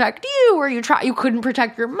didn't protect you, or you couldn't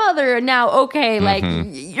protect your mother, and now, okay, like,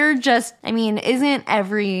 you're just, I mean, isn't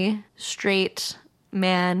every straight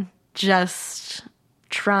man just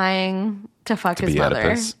trying to fuck his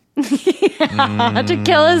mother? To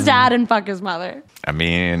kill his dad and fuck his mother. I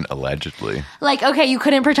mean, allegedly. Like, okay, you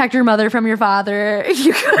couldn't protect your mother from your father.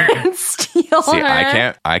 You couldn't steal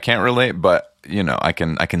her. I can't relate, but you know, I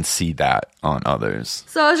can see that on others.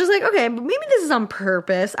 So I was just like, okay, but maybe this is on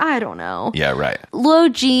purpose. I don't know. Yeah, right.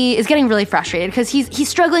 Luo Ji is getting really frustrated because he's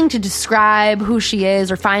struggling to describe who she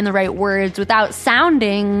is or find the right words without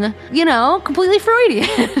sounding, you know, completely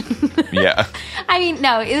Freudian. Yeah. I mean,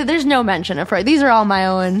 no, there's no mention of Freud. These are all my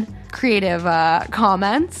own creative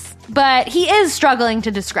comments. But he is struggling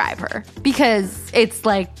to describe her because it's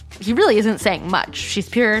like, he really isn't saying much. She's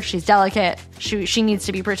pure, she's delicate, she needs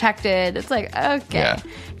to be protected. It's like, okay. Yeah.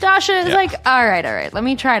 Dasha is like, all right, let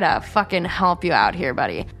me try to fucking help you out here,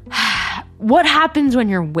 buddy. What happens when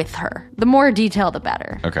you're with her? The more detail, the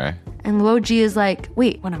better. Okay. And Luo Ji is like,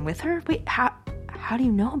 wait, when I'm with her? Wait, how do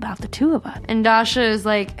you know about the two of us? And Dasha is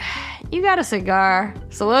like, you got a cigar.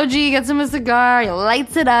 So Luo Ji gets him a cigar, he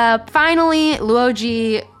lights it up. Finally, Luo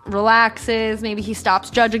Ji relaxes, maybe he stops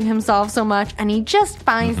judging himself so much, and he just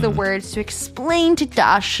finds the words to explain to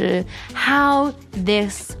Dasha how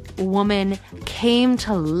this woman came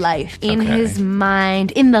to life in his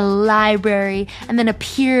mind, in the library, and then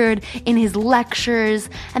appeared in his lectures,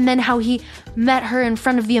 and then how he met her in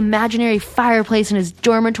front of the imaginary fireplace in his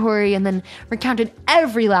dormitory, and then recounted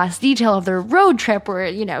every last detail of their road trip where,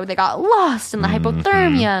 you know, they got lost in the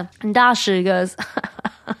hypothermia. And Dasha goes,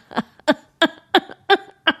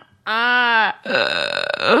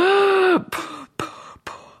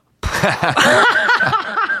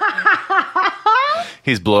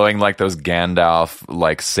 He's blowing like those Gandalf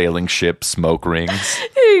like sailing ship smoke rings.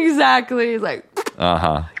 Exactly. He's like,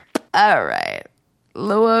 all right,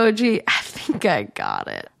 Luo Ji, I think I got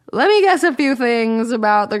it. Let me guess a few things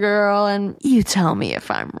about the girl, and you tell me if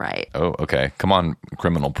I'm right. Oh, okay. Come on,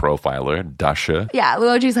 criminal profiler, Dasha. Yeah,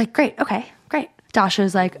 Luo Ji's like, great, okay, great.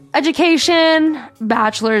 Dasha's like, education,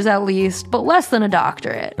 bachelor's at least, but less than a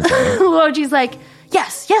doctorate. Okay. Luo Ji's like,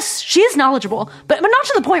 yes, she is knowledgeable, but not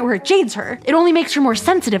to the point where it jades her. It only makes her more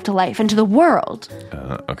sensitive to life and to the world.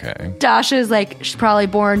 Okay. Dasha's like, she's probably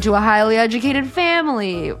born to a highly educated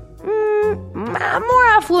family. More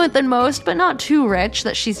affluent than most, but not too rich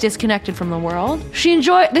that she's disconnected from the world. She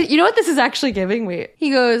enjoyed... You know what this is actually giving me?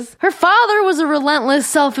 He goes, her father was a relentless,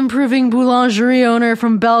 self-improving boulangerie owner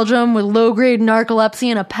from Belgium with low-grade narcolepsy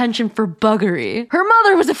and a penchant for buggery. Her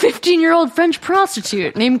mother was a 15-year-old French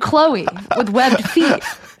prostitute named Chloé with webbed feet.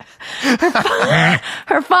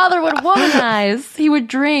 Her father would womanize. He would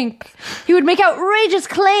drink. He would make outrageous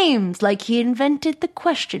claims like he invented the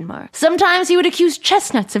question mark. Sometimes he would accuse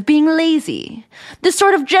chestnuts of being lazy. This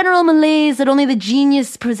sort of general malaise that only the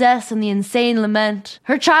genius possess and the insane lament.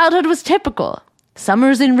 Her childhood was typical.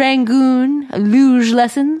 Summers in Rangoon, luge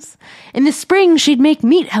lessons. In the spring, she'd make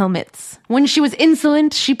meat helmets. When she was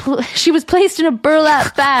insolent, she was placed in a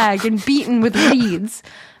burlap bag and beaten with reeds.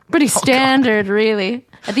 Pretty standard, really.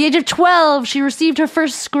 At the age of 12, she received her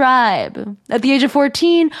first scribe. At the age of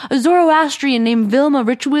 14, a Zoroastrian named Vilma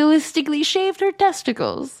ritualistically shaved her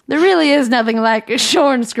testicles. There really is nothing like a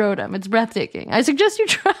shorn scrotum. It's breathtaking. I suggest you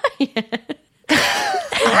try it.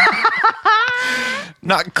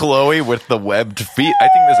 Not Chloe with the webbed feet. I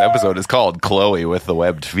think this episode is called Chloe with the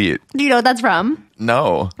webbed feet. Do you know what that's from?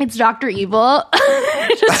 No. It's Dr. Evil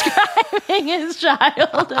describing his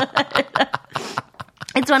childhood.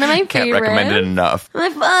 It's one of my favorites. Can't recommend it enough.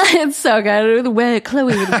 It's so good.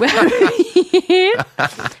 Chloe with webbed.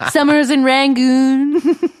 Summers in Rangoon.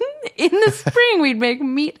 In the spring, we'd make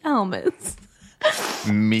meat helmets.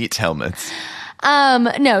 Meat helmets.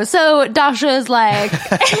 No, so Dasha is like...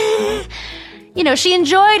 You know, she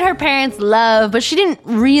enjoyed her parents' love, but she didn't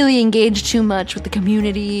really engage too much with the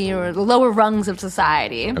community or the lower rungs of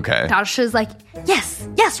society. Okay. Dasha's like, yes,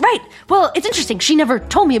 right. Well, it's interesting. She never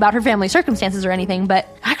told me about her family circumstances or anything, but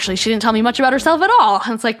actually she didn't tell me much about herself at all.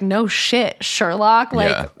 And it's like, no shit, Sherlock.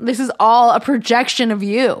 Like, This is all a projection of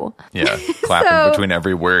you. Yeah, clapping between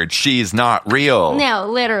every word. She's not real. No,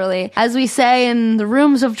 literally. As we say in the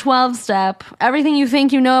rooms of 12-step, everything you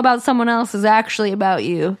think you know about someone else is actually about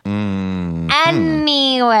you.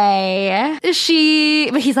 Anyway,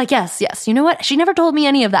 but he's like, yes, you know what? She never told me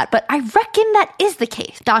any of that, but I reckon that is the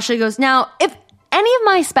case. Dasha goes, now, if any of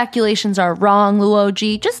my speculations are wrong, Luo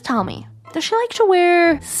Ji, just tell me. Does she like to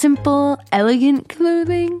wear simple, elegant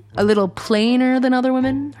clothing? A little plainer than other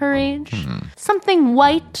women her age? Something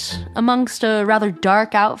white amongst a rather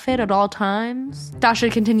dark outfit at all times? Dasha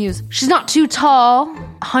continues, she's not too tall,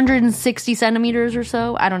 160 centimeters or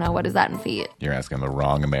so. I don't know, what is that in feet? You're asking the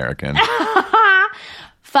wrong American.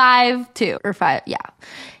 5'2" or 5, yeah.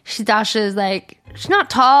 Dasha is like, she's not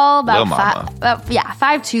tall, Lil mama.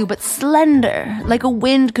 5'2", but slender, like a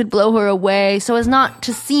wind could blow her away, so as not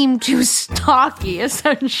to seem too stocky,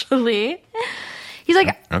 essentially. He's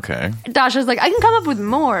like, Okay. Dasha's like, I can come up with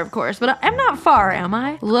more, of course, but I'm not far, am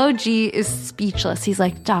I? Luo-ji is speechless. He's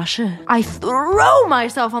like, Dasha, I throw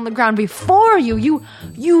myself on the ground before you,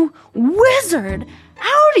 you wizard.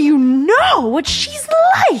 How do you know what she's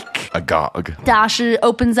like? Agog. Dasha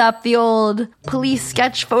opens up the old police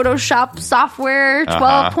sketch Photoshop software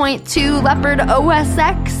 12.2 Leopard OS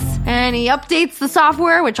X, and he updates the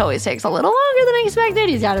software, which always takes a little longer than expected.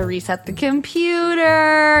 He's got to reset the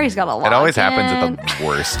computer. He's got to log It always in. happens at the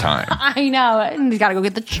worst time. I know. And he's got to go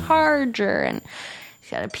get the charger, and he's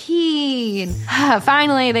got to pee. And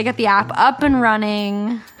finally, they get the app up and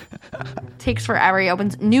running. Takes forever. He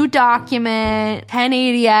opens new document,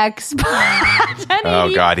 1080x. 1080.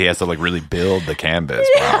 Oh God, he has to like really build the canvas.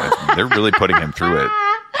 Wow. They're really putting him through it.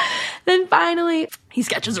 Then finally, he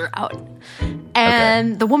sketches her out.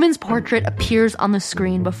 And the woman's portrait appears on the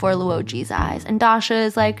screen before Luo-ji's eyes. And Dasha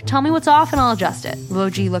is like, tell me what's off and I'll adjust it.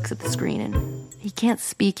 Luo-ji looks at the screen and he can't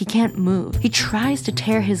speak, he can't move. He tries to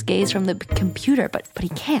tear his gaze from the computer, but he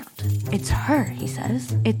can't. It's her, he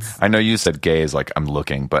says. I know you said gays, like I'm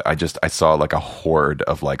looking, but I saw like a horde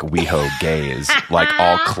of like WeHo gays, like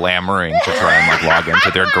all clamoring to try and like log into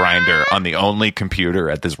their grinder on the only computer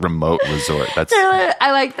at this remote resort. That's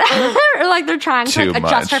I like that. Or like they're trying to Too like,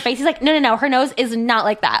 adjust much. her face. He's like, no, her nose is not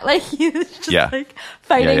like that. Like he's just like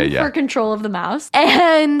fighting for control of the mouse.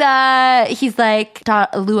 And he's like,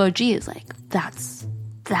 Luo-ji is like,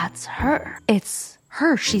 that's her. It's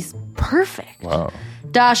her. She's perfect. Wow.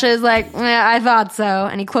 Dasha is like, I thought so.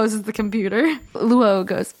 And he closes the computer. Luo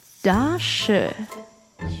goes, Dasha,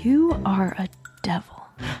 you are a devil.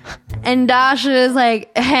 And Dasha is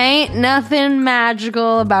like, ain't nothing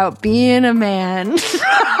magical about being a man.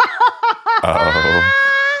 Oh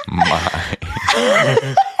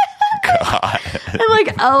my God. I'm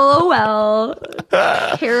like, LOL.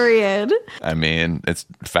 Period. I mean, it's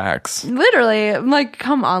facts. Literally, I'm like,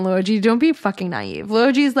 come on, Luo-ji, don't be fucking naive.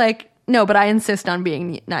 Luo-ji's like, no, but I insist on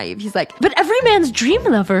being naive. He's like, but every man's dream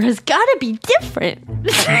lover has got to be different.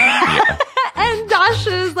 And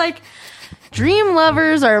Dasha is like, dream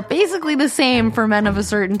lovers are basically the same for men of a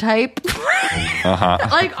certain type.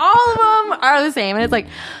 Like, all of them are the same. And it's like,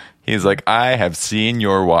 He's like, I have seen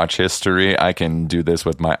your watch history. I can do this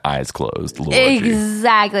with my eyes closed. Luo-ji.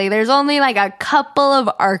 exactly. There's only like a couple of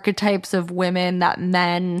archetypes of women that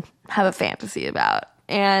men have a fantasy about.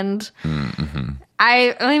 And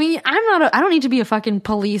I mean, I don't need to be a fucking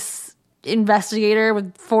police investigator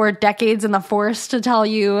with 4 decades in the force to tell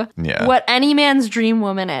you what any man's dream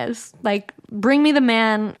woman is. Like, bring me the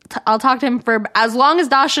man. I'll talk to him for as long as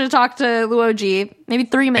Dasha talked to Luo-ji, maybe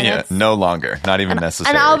 3 minutes. Yeah, no longer. Not even necessary.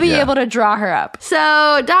 And I'll be able to draw her up.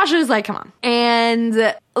 So Dasha's like, come on. And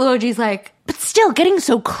Luo-ji's like, but still, getting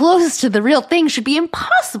so close to the real thing should be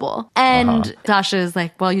impossible. And Dasha is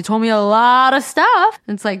like, well, you told me a lot of stuff.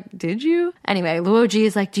 And it's like, did you? Anyway, Luo-ji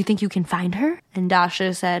is like, do you think you can find her? And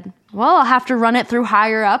Dasha said, well, I'll have to run it through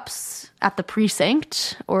higher ups at the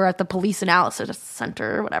precinct or at the police analysis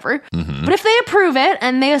center or whatever. But if they approve it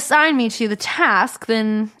and they assign me to the task,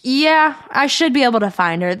 then yeah, I should be able to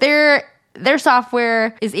find her. Their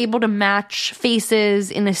software is able to match faces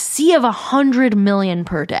in a sea of 100 million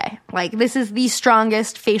per day. Like, this is the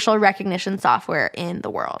strongest facial recognition software in the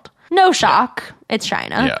world. No shock. It's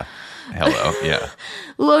China. Yeah. Hello. Yeah.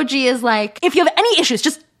 Luo-ji is like, if you have any issues,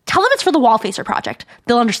 just tell them it's for the Wall Facer project.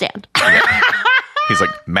 They'll understand. He's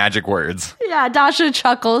like, magic words. Yeah, Dasha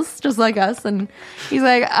chuckles, just like us. And he's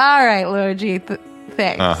like, all right, Luo-ji,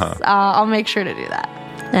 thanks. I'll make sure to do that.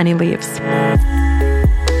 And he leaves.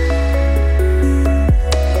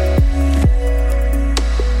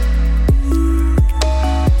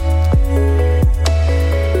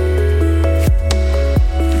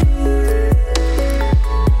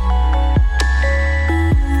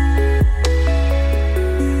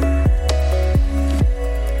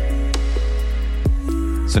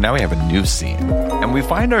 So now we have a new scene, and we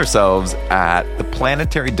find ourselves at the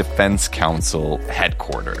Planetary Defense Council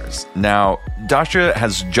headquarters. Now, Dasha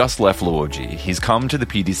has just left Luo-ji. He's come to the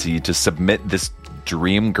PDC to submit this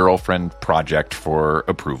dream girlfriend project for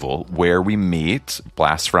approval, where we meet,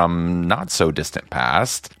 blast from not so distant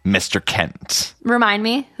past, Mr. Kent. Remind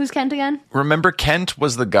me, who's Kent again? Remember, Kent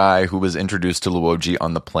was the guy who was introduced to Luoji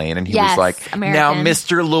on the plane, and he was like, American. "Now,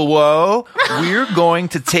 Mr. Luo, we're going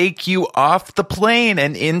to take you off the plane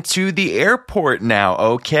and into the airport now,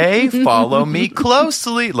 okay? Follow me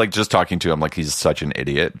closely." Like, just talking to him like he's such an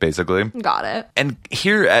idiot, basically. Got it. And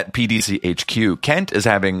here at PDC HQ, Kent is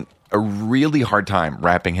having a really hard time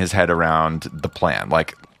wrapping his head around the plan.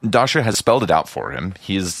 Like, Dasha has spelled it out for him.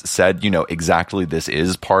 He's said, exactly this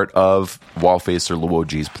is part of Wallfacer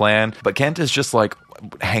Luoji's plan. But Kent is just like,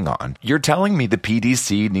 hang on. You're telling me the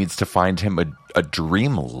PDC needs to find him a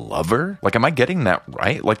dream lover? Like, am I getting that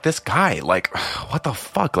right? Like, this guy, like, what the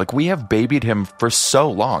fuck? Like, we have babied him for so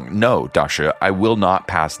long. No, Dasha, I will not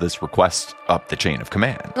pass this request up the chain of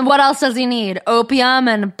command. What else does he need? Opium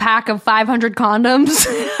and a pack of 500 condoms?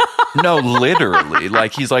 No, literally.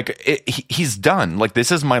 Like, he's like, he's done. Like, this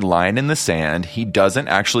is my line in the sand. He doesn't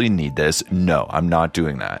actually need this. No, I'm not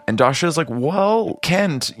doing that. And Dasha's like, well,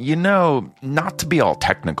 Kent, not to be all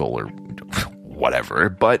technical or whatever,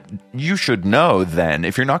 but you should know then,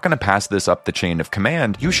 if you're not going to pass this up the chain of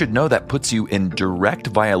command, you should know that puts you in direct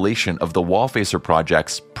violation of the Wallfacer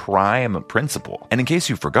Project's prime principle. And in case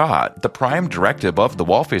you forgot, the prime directive of the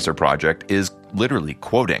Wallfacer Project is literally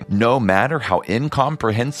quoting, "No matter how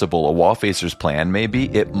incomprehensible a Wallfacer's plan may be,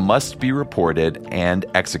 it must be reported and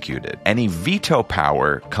executed. Any veto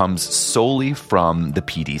power comes solely from the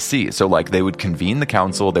PDC." So, like, they would convene the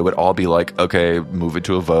council, they would all be like, okay, move it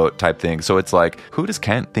to a vote type thing. So it's like, who does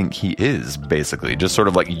Kent think he is, basically? Just sort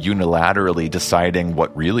of like unilaterally deciding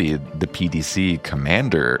what really the PDC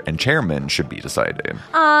commander and chairman should be deciding.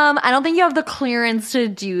 I don't think you have the clearance to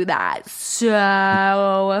do that.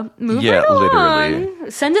 So, move right literally.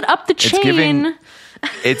 on. Send it up the chain.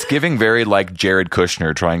 It's giving very like Jared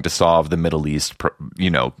Kushner trying to solve the Middle East,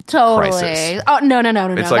 Totally. crisis. Oh, no.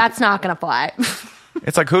 It's like- That's not going to fly.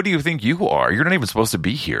 It's like, who do you think you are? You're not even supposed to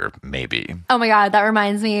be here, maybe. Oh my God, that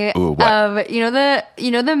reminds me Ooh, what? of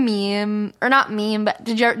the meme, or not meme, but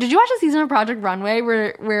did you watch a season of Project Runway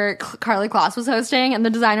where Karlie Kloss was hosting and the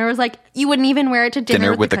designer was like, you wouldn't even wear it to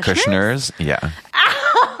dinner with the Kushners? Yeah.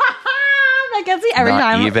 I can see every Not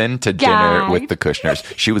time. even to dinner with the Kushners.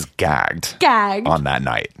 She was gagged on that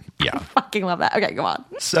night. Yeah. Fucking love that. Okay, go on.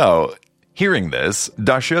 So, hearing this,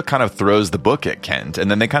 Dasha kind of throws the book at Kent, and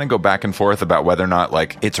then they kind of go back and forth about whether or not,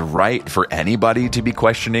 like, it's right for anybody to be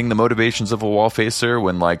questioning the motivations of a Wallfacer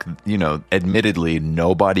when, like, admittedly,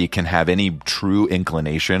 nobody can have any true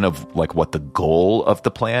inclination of, like, what the goal of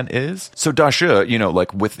the plan is. So Dasha,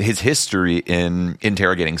 like, with his history in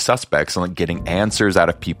interrogating suspects and, like, getting answers out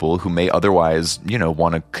of people who may otherwise,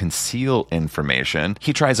 want to conceal information,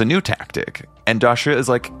 he tries a new tactic. And Dasha is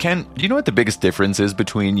like, Ken, do you know what the biggest difference is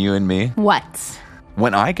between you and me? What?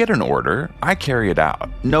 When I get an order, I carry it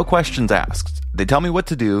out. No questions asked. They tell me what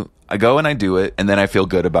to do. I go and I do it, and then I feel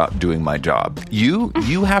good about doing my job. You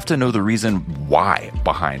have to know the reason why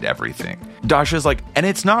behind everything. Dasha's like, and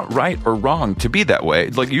it's not right or wrong to be that way.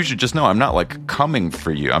 Like, you should just know I'm not, like, coming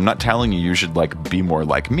for you. I'm not telling you should, like, be more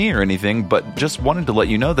like me or anything, but just wanted to let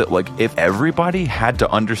you know that, like, if everybody had to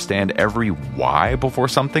understand every why before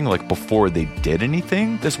something, like, before they did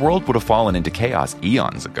anything, this world would have fallen into chaos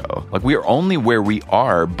eons ago. Like, we are only where we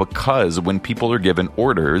are because when people are given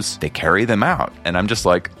orders, they carry them out. And I'm just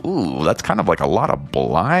like, ooh, that's kind of like a lot of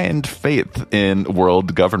blind faith in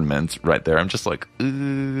world government right there. I'm just like,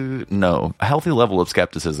 no. A healthy level of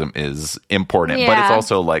skepticism is important, but it's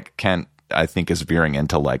also like, Kent, I think, is veering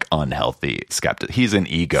into like unhealthy skepticism. He's an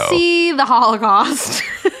ego. See the Holocaust.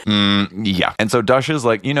 Yeah. And so Dasha's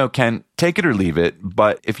like, Ken, take it or leave it.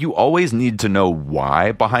 But if you always need to know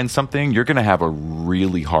why behind something, you're going to have a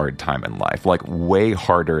really hard time in life, like way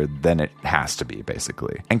harder than it has to be,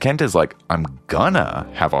 basically. And Kent is like, I'm gonna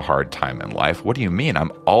have a hard time in life. What do you mean?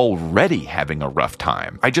 I'm already having a rough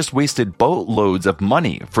time. I just wasted boatloads of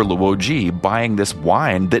money for Luoji buying this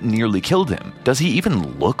wine that nearly killed him. Does he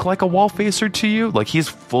even look like a Wallfacer to you? Like, he's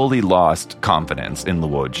fully lost confidence in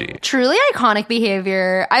Luoji. Truly iconic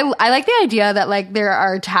behavior. I like the idea that, like, there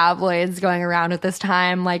are tabloids going around at this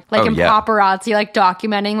time, like paparazzi, like,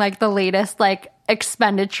 documenting, like, the latest, like,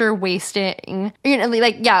 expenditure wasting,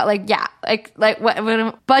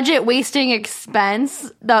 what budget wasting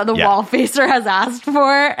expense the Wallfacer has asked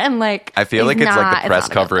for, and like, I feel like it's like the press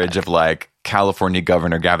coverage of like California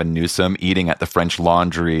Governor Gavin Newsom eating at the French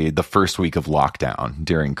Laundry the first week of lockdown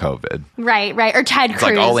during COVID. Right. Or Ted Cruz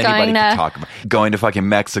like all anybody can talk about. Going to fucking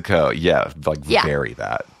Mexico. Yeah, bury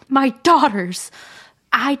that. My daughters,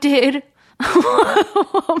 I did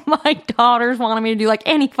My daughters wanted me to do like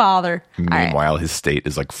any father. All right. Meanwhile, his state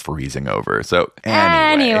is like freezing over. So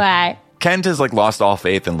anyway. Kent has like lost all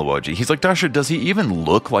faith in Luoji. He's like, Dasha, does he even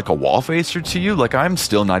look like a wall facer to you? Like, I'm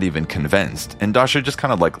still not even convinced. And Dasha just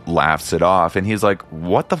kind of like laughs it off. And he's like,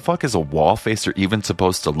 what the fuck is a wall facer even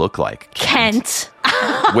supposed to look like? Kent.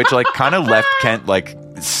 Which like kind of left Kent like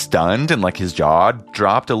stunned and like his jaw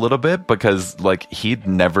dropped a little bit because like he'd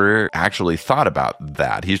never actually thought about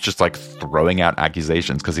that. He's just like throwing out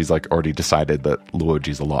accusations because he's like already decided that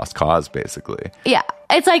Luoji's a lost cause, basically. Yeah.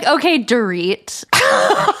 It's like, okay, Dorit.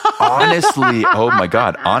 Honestly, oh my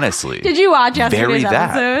God, honestly. Did you watch yesterday's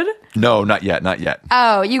episode? No, not yet.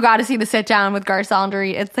 Oh, you got to see the sit down with Garcelle and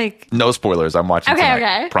Dorit. It's like... No spoilers. I'm watching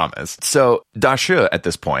tonight. Promise. So Dasha, at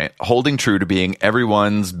this point, holding true to being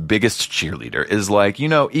everyone's biggest cheerleader, is like, you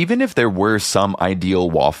know, even if there were some ideal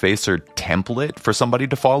wall facer template for somebody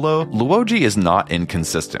to follow, Luoji is not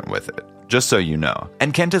inconsistent with it. Just so you know.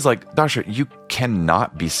 And Kent is like, Dasha, you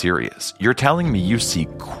cannot be serious. You're telling me you see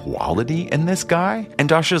quality in this guy? And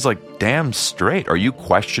Dasha's like, damn straight. Are you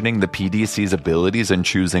questioning the PDC's abilities in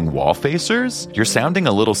choosing wall facers? You're sounding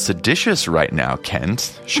a little seditious right now,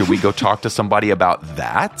 Kent. Should we go talk to somebody about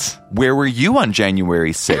that? Where were you on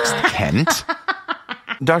January 6th, Kent?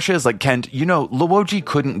 Dasha is like, Kent, you know, Luoji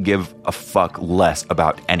couldn't give a fuck less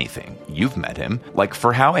about anything. You've met him. Like,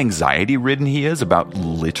 for how anxiety-ridden he is about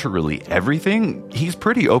literally everything, he's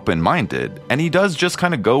pretty open-minded. And he does just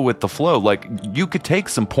kind of go with the flow. Like, you could take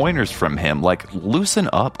some pointers from him. Like, loosen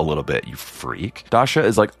up a little bit, you freak. Dasha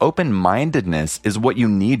is like, open-mindedness is what you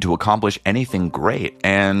need to accomplish anything great.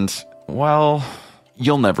 And, well,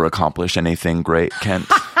 you'll never accomplish anything great, Kent.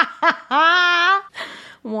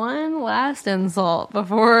 One last insult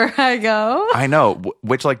before I go. I know,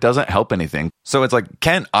 which like doesn't help anything. So it's like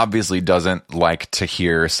Kent obviously doesn't like to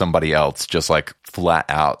hear somebody else just like flat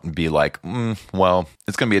out be like, well,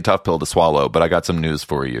 it's going to be a tough pill to swallow, but I got some news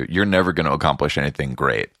for you. You're never going to accomplish anything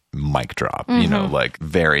great. Mic drop, you know, like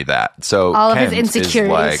very that. So all Kent of his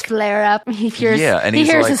insecurities like, flare up. He hears, and he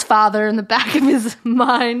hears like, his father in the back of his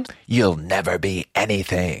mind. You'll never be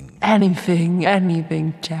anything. Anything,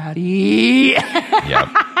 Daddy. Yep.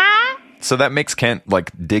 So that makes Kent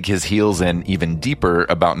like dig his heels in even deeper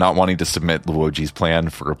about not wanting to submit Luoji's plan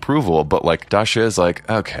for approval. But like Dasha is like,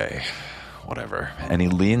 okay, whatever. And he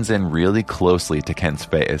leans in really closely to Kent's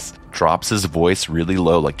face, drops his voice really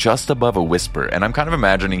low, like just above a whisper. And I'm kind of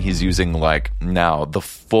imagining he's using like now the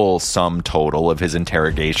full sum total of his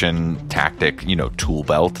interrogation tactic, you know, tool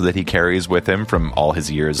belt that he carries with him from all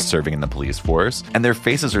his years serving in the police force. And their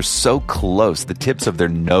faces are so close, the tips of their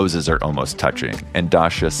noses are almost touching. And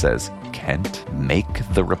Dasha says, Kent, make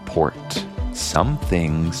the report. Some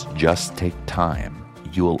things just take time.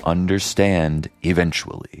 You'll understand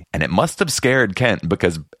eventually. And it must have scared Kent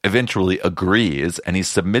because eventually agrees and he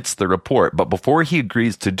submits the report. But before he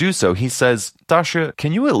agrees to do so, he says, Dasha,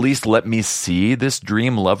 can you at least let me see this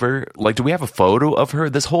dream lover? Like, do we have a photo of her?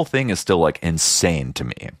 This whole thing is still like insane to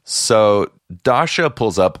me. So Dasha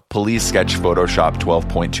pulls up Police Sketch Photoshop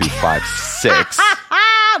 12.256.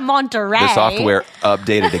 Monterey. The software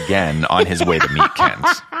updated again on his way to meet Kent.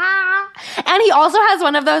 And he also has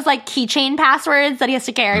one of those like keychain passwords that he has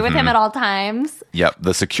to carry with him at all times. Yep,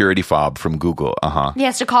 the security fob from Google. He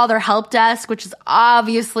has to call their help desk, which is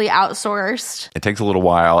obviously outsourced. It takes a little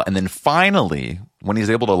while. And then finally, when he's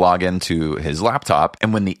able to log into his laptop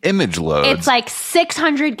and when the image loads... It's like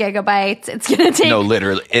 600 gigabytes. It's going to take... No,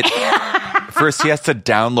 literally. First, he has to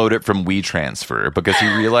download it from WeTransfer because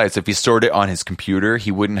he realized if he stored it on his computer,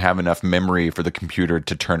 he wouldn't have enough memory for the computer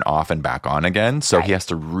to turn off and back on again. So he has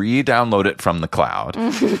to re-download it from the cloud.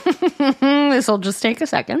 This will just take a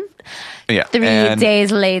second. Yeah. 3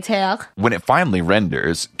 days later. When it finally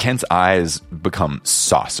renders, Kent's eyes become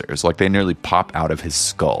saucers. Like they nearly pop out of his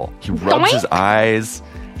skull. He rubs his eyes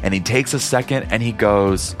and he takes a second and he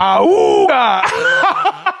goes, "Auga!"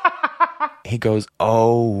 He goes,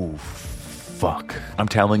 "Oh, fuck." I'm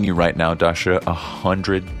telling you right now, Dasha,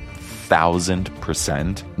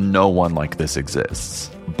 100,000%, no one like this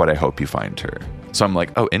exists. But I hope you find her. So I'm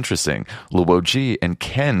like, oh, interesting. Luoji and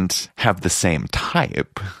Kent have the same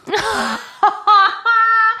type.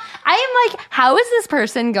 I am like, how is this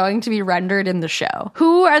person going to be rendered in the show?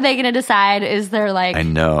 Who are they going to decide is there like... I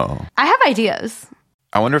know. I have ideas.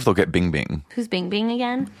 I wonder if they'll get Bing Bing. Who's Bing Bing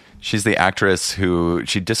again? She's the actress who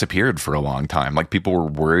she disappeared for a long time. Like people were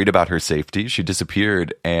worried about her safety. She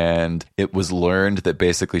disappeared, and it was learned that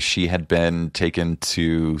basically she had been taken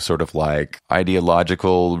to sort of like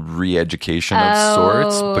ideological re-education of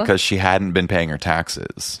sorts because she hadn't been paying her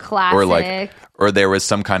taxes. Classic. Or there was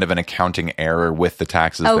some kind of an accounting error with the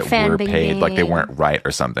taxes that were paid, like they weren't right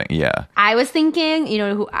or something. Yeah. I was thinking, you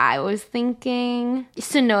know who I was thinking?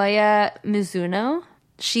 Sonoya Mizuno.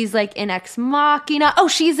 She's like in Ex Machina. Oh,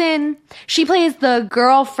 she plays the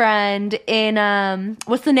girlfriend in,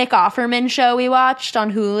 what's the Nick Offerman show we watched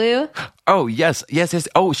on Hulu? Oh, yes.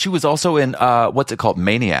 Oh, she was also in, what's it called?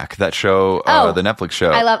 Maniac, that show, the Netflix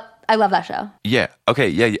show. I love that show. Yeah. Okay.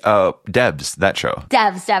 Yeah. Devs, that show.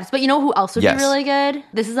 Devs. But you know who else would be really good?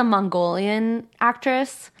 This is a Mongolian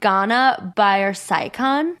actress. Ghana Bayer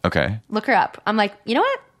Saikhan. Okay. Look her up. I'm like, you know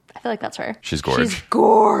what? I feel like that's her. She's gorgeous. She's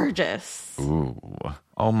gorgeous. Ooh.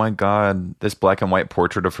 Oh my God. This black and white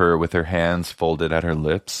portrait of her with her hands folded at her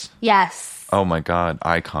lips. Yes. Oh my God.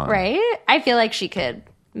 Icon. Right? I feel like she could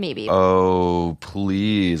maybe. Oh,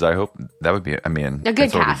 please. I hope that would be, I mean. A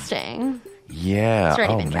good casting. Yeah. It's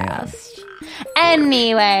already been cast.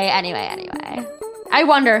 Anyway. I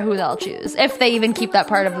wonder who they'll choose. If they even keep that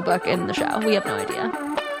part of the book in the show. We have no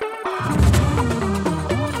idea.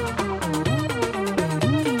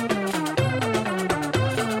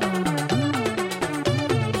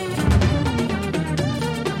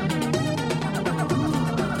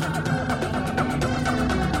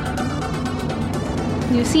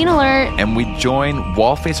 New scene alert. And we join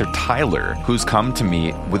Wallfacer Tyler, who's come to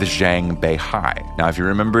meet with Zhang Beihai. Now, if you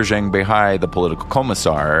remember Zhang Beihai, the political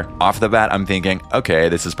commissar, off the bat, I'm thinking, okay,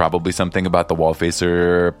 this is probably something about the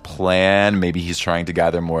Wallfacer plan. Maybe he's trying to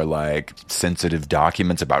gather more like sensitive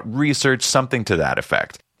documents about research, something to that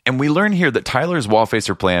effect. And we learn here that Tyler's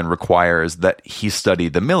Wallfacer plan requires that he study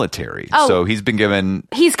the military. Oh. So he's been given...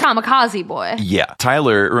 He's kamikaze boy. Yeah.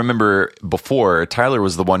 Tyler, remember before, Tyler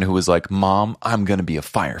was the one who was like, Mom, I'm going to be a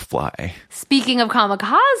firefly. Speaking of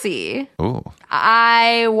kamikaze, Ooh.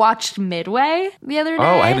 I watched Midway the other day.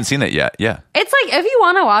 Oh, I haven't seen that yet. Yeah. It's like, if you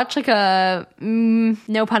want to watch like a,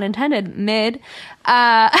 no pun intended, mid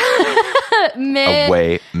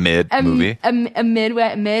movie.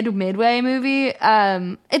 Midway movie.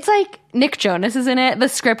 It's like Nick Jonas is in it. The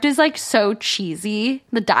script is like so cheesy.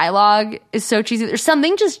 The dialogue is so cheesy. There's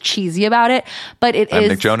something just cheesy about it, but I'm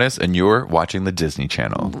Nick Jonas, and you're watching the Disney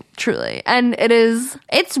Channel. Truly. And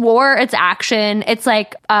it's war, it's action, it's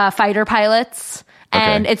like fighter pilots,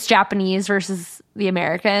 and it's Japanese versus the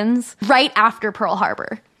Americans right after Pearl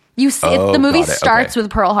Harbor. You see, the movie starts with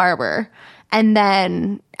Pearl Harbor and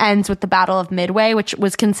then ends with the Battle of Midway, which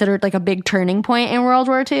was considered like a big turning point in World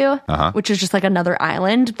War II, which is just like another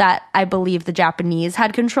island that I believe the Japanese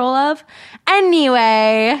had control of.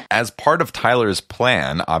 Anyway. As part of Tyler's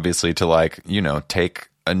plan, obviously, to like, take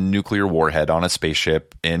a nuclear warhead on a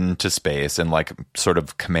spaceship into space and like sort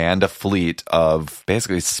of command a fleet of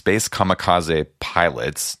basically space kamikaze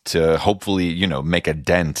pilots to hopefully, make a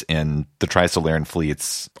dent in the Trisolarian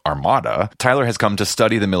fleet's armada. Tyler has come to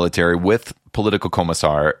study the military with political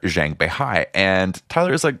commissar Zhang Beihai. And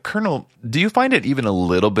Tyler is like, Colonel, do you find it even a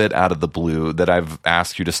little bit out of the blue that I've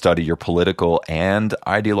asked you to study your political and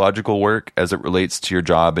ideological work as it relates to your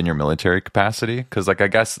job in your military capacity? Because like, I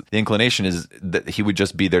guess the inclination is that he would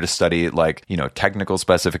just be there to study like, technical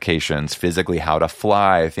specifications, physically how to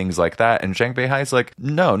fly, things like that. And Zhang Beihai is like,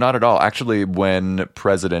 no, not at all. Actually, when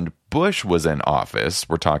President Bush was in office,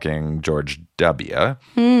 we're talking George W.,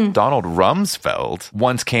 Donald Rumsfeld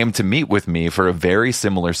once came to meet with me for a very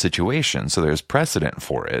similar situation. So there's precedent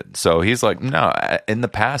for it. So he's like, no, in the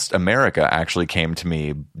past, America actually came to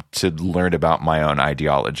me to learn about my own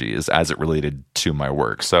ideologies as it related to my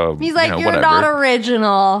work. So he's like, you're not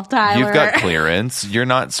original, Tyler. You've got clearance. You're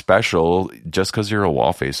not special just because you're a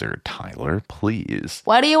wallfacer, Tyler, please.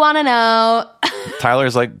 What do you want to know?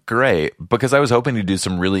 Tyler's like, great, because I was hoping to do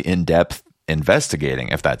some really in-depth investigating,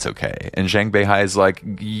 if that's okay. And Zhang Beihai is like,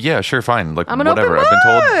 yeah, sure, fine. Like, I'm an whatever. open I've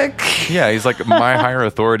been book. Yeah, he's like, my higher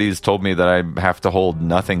authorities told me that I have to hold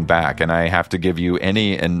nothing back and I have to give you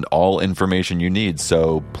any and all information you need.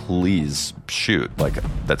 So please shoot. Like,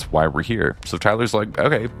 that's why we're here. So Tyler's like,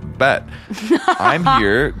 okay, bet. I'm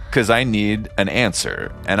here because I need an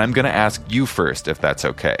answer. And I'm going to ask you first, if that's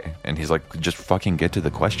okay. And he's like, just fucking get to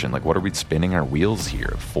the question. Like, what are we spinning our wheels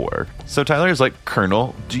here for? So Tyler's like,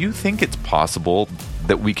 Colonel, do you think it's possible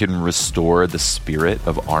that we can restore the spirit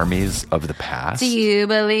of armies of the past? Do you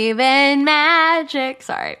believe in magic?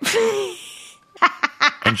 Sorry.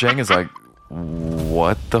 And Zhang is like,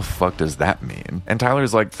 what the fuck does that mean? And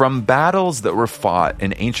Tyler's like, from battles that were fought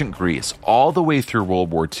in ancient Greece all the way through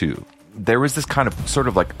World War II, there was this kind of sort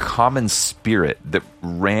of like common spirit that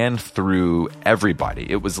ran through everybody.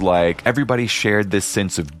 It was like everybody shared this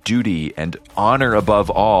sense of duty and honor above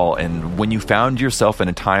all. And when you found yourself in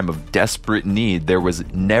a time of desperate need, there was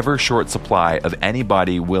never short supply of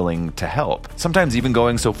anybody willing to help. Sometimes even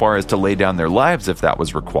going so far as to lay down their lives if that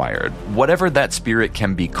was required. Whatever that spirit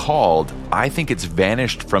can be called, I think it's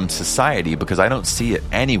vanished from society because I don't see it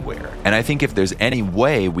anywhere. And I think if there's any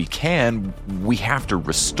way we have to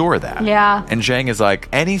restore that. Yeah. And Zhang is like,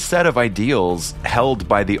 any set of ideals held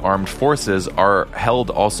by the armed forces are held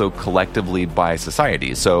also collectively by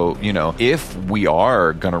society. So, if we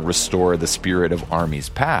are going to restore the spirit of armies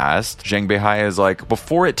past, Zhang Beihai is like,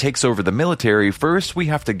 before it takes over the military, first we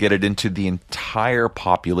have to get it into the entire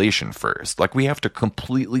population first. Like, we have to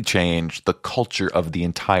completely change the culture of the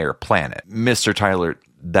entire planet. Mr. Tyler,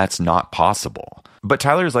 that's not possible. But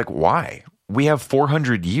Tyler's like, why? We have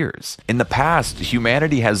 400 years. In the past,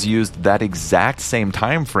 humanity has used that exact same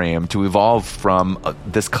time frame to evolve from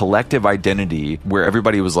this collective identity where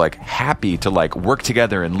everybody was like happy to like work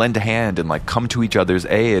together and lend a hand and like come to each other's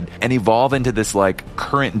aid and evolve into this like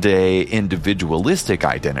current day individualistic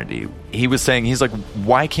identity. He was saying, he's like,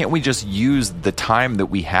 why can't we just use the time that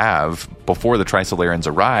we have before the Trisolarans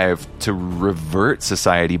arrive to revert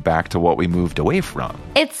society back to what we moved away from?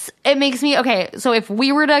 It makes me, okay, so if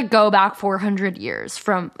we were to go back 400 years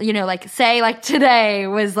from, like say like today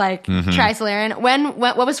was like Trisolarian,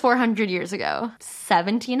 what was 400 years ago?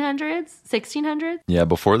 1700s? 1600s? Yeah,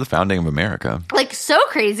 before the founding of America. Like so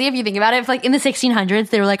crazy if you think about it. If like in the 1600s,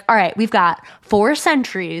 they were like, all right, we've got 4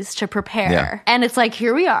 centuries to prepare. Yeah. And it's like,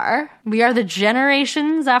 here we are. We are the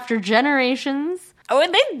generations after generations. Oh,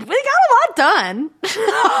 and they got a lot done.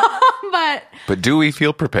 But do we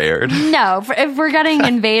feel prepared? No. If we're getting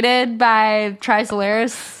invaded by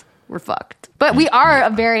Trisolaris, we're fucked. But we are a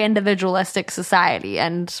very individualistic society,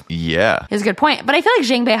 and yeah, is a good point. But I feel like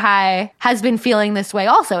Zhang Beihai has been feeling this way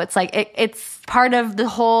also. It's like it's part of the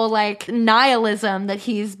whole like nihilism that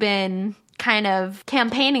he's been kind of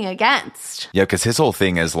campaigning against. Yeah, because his whole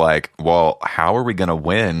thing is like, well, how are we going to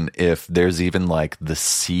win if there's even like the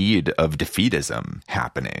seed of defeatism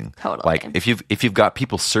happening? Totally. Like if you've got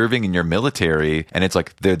people serving in your military and it's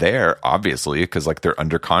like they're there obviously because like they're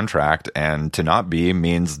under contract, and to not be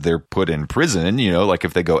means they're put in prison, like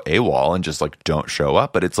if they go AWOL and just like don't show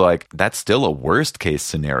up. But it's like that's still a worst case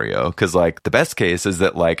scenario, because like the best case is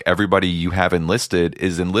that like everybody you have enlisted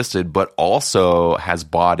is enlisted but also has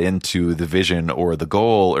bought into the vision or the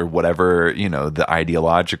goal or whatever, the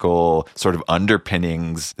ideological sort of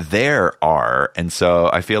underpinnings there are. And so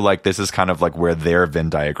I feel like this is kind of like where their Venn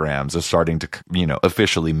diagrams are starting to,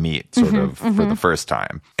 officially meet sort of for the first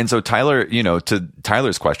time. And so Tyler, to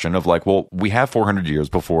Tyler's question of like, well, we have 400 years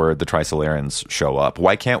before the Trisolarans show up.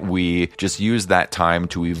 Why can't we just use that time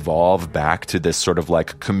to evolve back to this sort of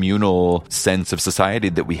like communal sense of society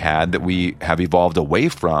that we have evolved away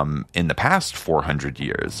from in the past 400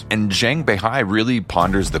 years? And Zhang Beihai really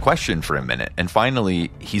ponders the question for a minute. And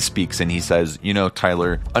finally, he speaks and he says,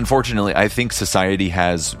 Tyler, unfortunately, I think society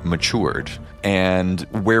has matured. And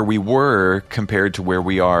where we were compared to where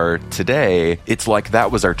we are today, it's like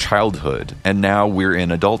that was our childhood. And now we're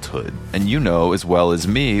in adulthood. And as well as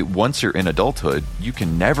me, once you're in adulthood, you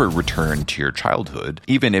can never return to your childhood,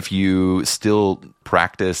 even if you still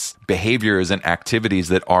practice behaviors and activities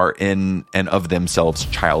that are in and of themselves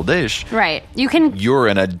childish. Right. You're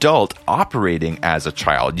an adult operating as a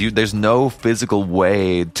child. There's no physical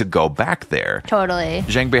way to go back there. Totally.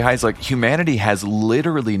 Zhang Beihai's like, humanity has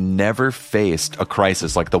literally never faced a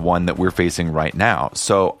crisis like the one that we're facing right now.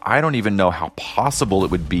 So I don't even know how possible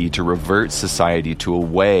it would be to revert society to a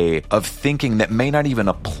way of thinking that may not even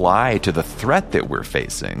apply to the threat that we're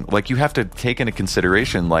facing. Like, you have to take into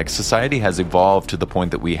consideration, like, society has evolved to the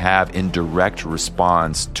point that we have in direct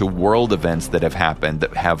response to world events that have happened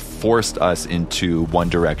that have forced us into one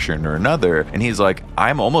direction or another. And he's like,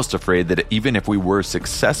 I'm almost afraid that even if we were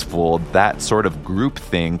successful, that sort of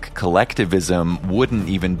groupthink, collectivism wouldn't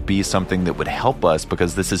even be something that would help us,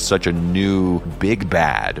 because this is such a new big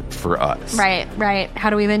bad for us. Right. How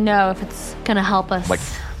do we even know if it's going to help us? Like,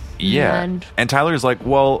 yeah. And Tyler's like,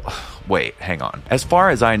 well, wait, hang on. As far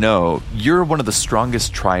as I know, you're one of the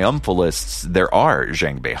strongest triumphalists there are,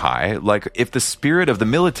 Zhang Beihai. Like, if the spirit of the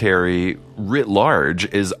military writ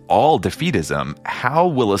large is all defeatism, how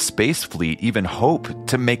will a space fleet even hope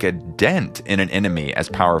to make a dent in an enemy as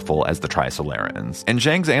powerful as the Trisolarans? And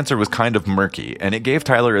Zhang's answer was kind of murky, and it gave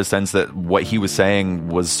Tyler a sense that what he was saying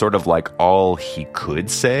was sort of like all he could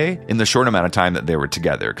say in the short amount of time that they were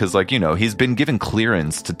together. Because, like, he's been given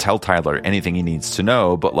clearance to tell Tyler anything he needs to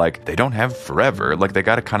know, but, like, they don't have forever. Like, they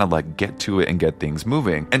got to kind of like get to it and get things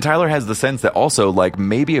moving. And Tyler has the sense that also, like,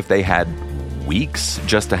 maybe if they had weeks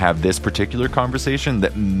just to have this particular conversation,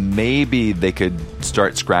 that maybe they could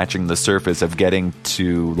start scratching the surface of getting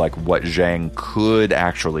to like what Zhang could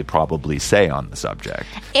actually probably say on the subject.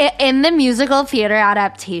 In the musical theater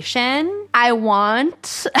adaptation, I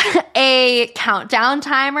want a countdown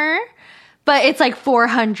timer, but it's like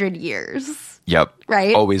 400 years. Yep.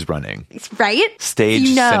 Right? Always running. Right?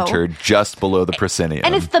 Stage centered just below the proscenium.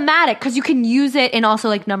 And it's thematic because you can use it in also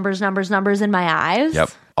like numbers in my eyes.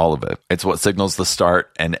 Yep. All of it. It's what signals the start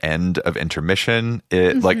and end of intermission.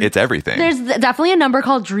 Like, it's everything. There's definitely a number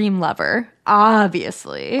called Dream Lover.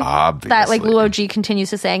 Obviously. That like Luo G continues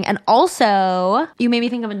to sing. And also, you made me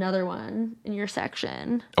think of another one in your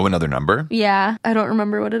section. Oh, another number? Yeah. I don't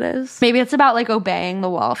remember what it is. Maybe it's about like obeying the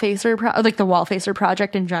wall facer, like the wall facer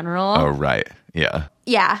project in general. Oh, right. Yeah.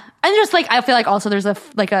 Yeah. And just like, I feel like also there's a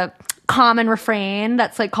common refrain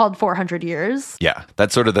that's like called 400 years. Yeah.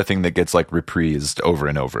 That's sort of the thing that gets like reprised over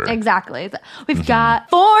and over. Exactly. We've got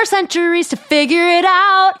 4 centuries to figure it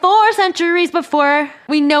out. 4 centuries before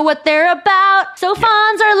we know what they're about. So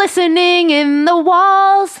fawns are listening in the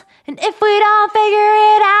walls. And if we don't figure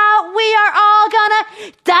it out, we are all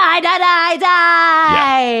gonna die, die, die, die.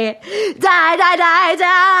 Yeah. Die, die, die,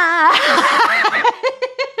 die.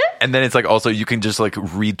 And then it's like also you can just like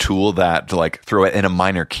retool that to like throw it in a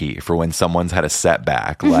minor key for when someone's had a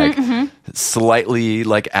setback. Like slightly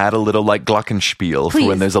like add a little like glockenspiel for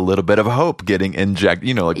when there's a little bit of hope getting injected,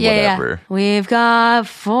 you know, like whatever. Yeah. We've got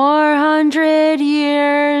 400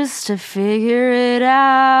 years to figure it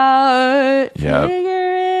out. Yep.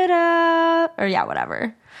 Figure it out. Or yeah,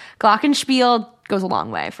 whatever. Glockenspiel goes a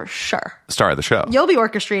long way for sure. Star of the show. You'll be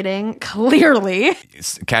orchestrating, clearly.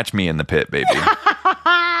 Catch me in the pit, baby.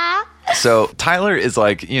 So Tyler is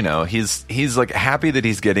like, you know, he's like happy that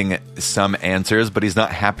he's getting some answers, but he's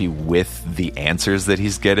not happy with the answers that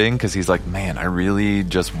he's getting because he's like, man, I really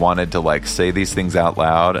just wanted to like say these things out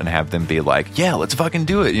loud and have them be like, yeah, let's fucking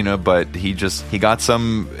do it, you know, but he got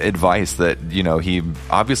some advice that, you know, he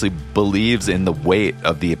obviously believes in the weight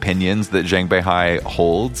of the opinions that Zhang Beihai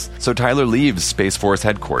holds. So Tyler leaves Space Force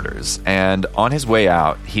headquarters, and on his way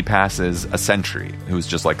out, he passes a sentry who's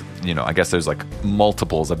just like, you know, I guess there's like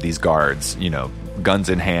multiples of these guards, you know, guns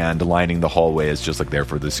in hand, lining the hallway is just like there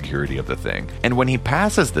for the security of the thing. And when he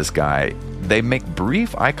passes this guy, they make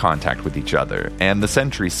brief eye contact with each other, and the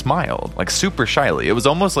sentry smiled, like super shyly. It was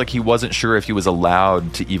almost like he wasn't sure if he was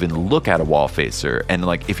allowed to even look at a wall facer, and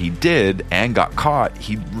like if he did and got caught,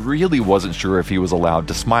 he really wasn't sure if he was allowed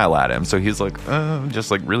to smile at him. So he's like,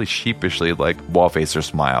 just like really sheepishly, like wall facer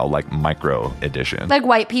smile, like micro edition. Like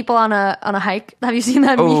white people on a hike. Have you seen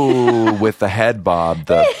that meme? Oh, with the head bob,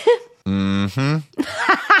 the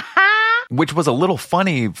which was a little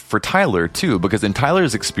funny for Tyler, too, because in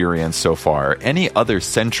Tyler's experience so far, any other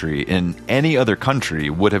sentry in any other country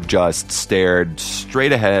would have just stared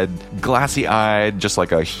straight ahead, glassy-eyed, just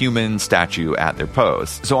like a human statue at their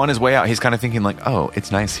post. So on his way out, he's kind of thinking like, oh,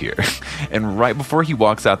 it's nice here. And right before he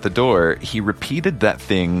walks out the door, he repeated that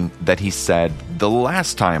thing that he said the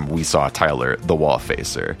last time we saw Tyler, the wall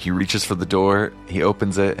facer. He reaches for the door, he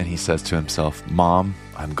opens it, and he says to himself, Mom,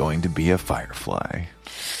 I'm going to be a firefly.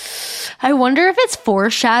 I wonder if it's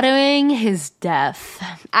foreshadowing his death.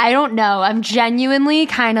 I don't know. I'm genuinely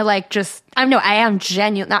kind of like I'm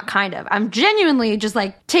genuinely just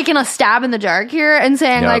like taking a stab in the dark here and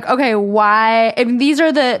saying like, okay, why? I mean,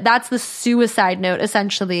 that's the suicide note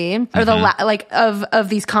essentially, or of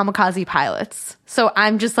these kamikaze pilots. So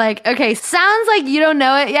I'm just like, okay, sounds like you don't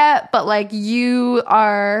know it yet, but like you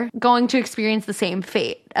are going to experience the same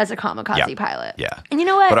fate as a kamikaze pilot. Yeah. And you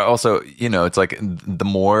know what? But I also, you know, it's like the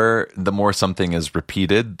more something is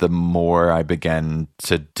repeated, the more I begin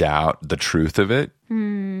to doubt the truth of it.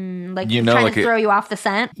 Like, you know, trying like to throw you off the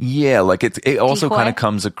scent? Yeah, like it also Decoy? kind of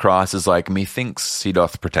comes across as like, methinks he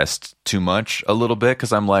doth protest too much a little bit,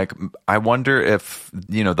 because I'm like, I wonder if,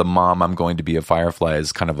 you know, the mom, I'm going to be a firefly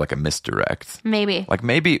is kind of like a misdirect. Maybe. Like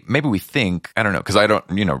maybe we think, I don't know, because I don't,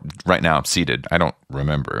 you know, right now I'm seated. I don't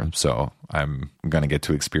remember, so I'm going to get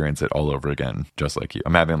to experience it all over again, just like you.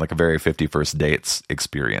 I'm having like a very 51st Dates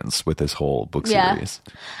experience with this whole book series.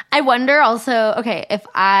 I wonder also, okay, if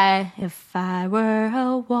I were were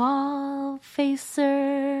a wall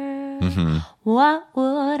facer, what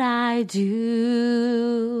would I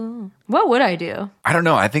do? What would I do? I don't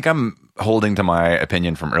know. I think I'm holding to my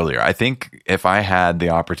opinion from earlier. I think if I had the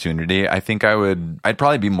opportunity, I think I'd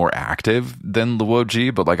probably be more active than Luo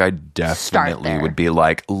Ji, but like I definitely would be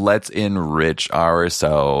like, let's enrich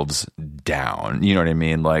ourselves down. You know what I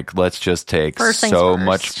mean? Like, let's just take so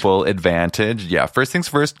much full advantage. Yeah. First things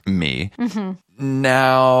first, me.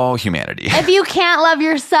 Now humanity. If you can't love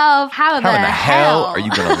yourself, how in the hell are you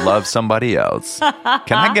going to love somebody else?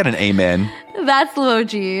 Can I get an amen? That's Luo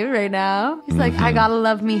Ji right now. He's like, I gotta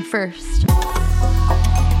love me first.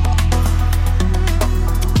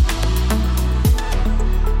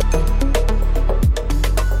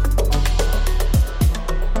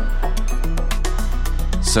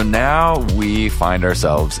 So now we find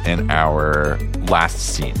ourselves in our last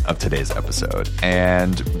scene of today's episode,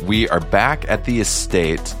 and we are back at the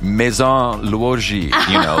estate Maison Luo Ji,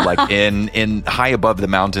 you know, like in high above the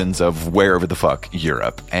mountains of wherever the fuck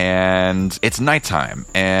Europe. And it's nighttime,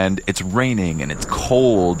 and it's raining, and it's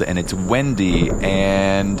cold, and it's windy,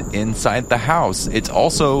 and inside the house it's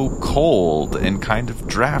also cold and kind of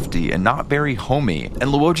drafty and not very homey. And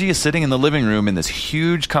Luo Ji is sitting in the living room in this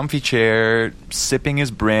huge comfy chair, sipping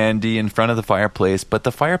his brandy in front of the fireplace, but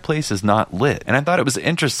the fireplace is not lit. And I thought it was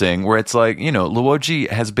interesting where it's like, you know, Luo Ji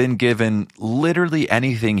has been given literally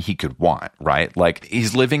anything he could want, right? Like,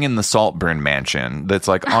 he's living in the Saltburn mansion that's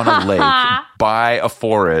like on a lake by a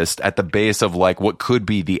forest at the base of like what could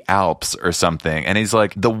be the Alps or something. And he's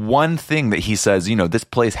like, the one thing that he says, you know, this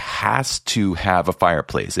place has to have a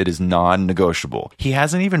fireplace. It is non-negotiable. He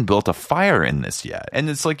hasn't even built a fire in this yet. And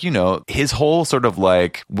it's like, you know, his whole sort of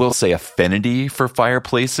like, we'll say affinity for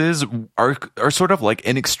fireplaces are sort of like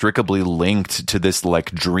inextricably linked to this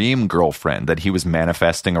like dream girlfriend that he was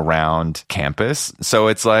manifesting around campus. So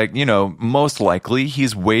it's like, you know, most likely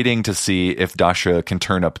he's waiting to see if Dasha can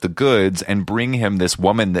turn up the goods and bring him this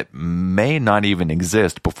woman that may not even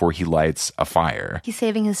exist before he lights a fire. He's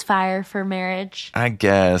saving his fire for marriage, I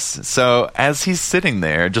guess. So as he's sitting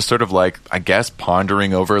there, just sort of like, I guess,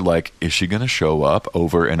 pondering over like, is she going to show up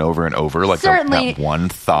over and over and over? Like that one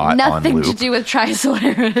thought on loop. Nothing to do with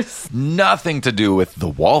Trisolaris. Nothing to do with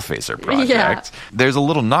the Wallfacer project. Yeah. There's a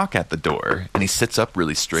little knock at the door, and he sits up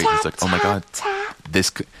really straight. He's like, oh my God, this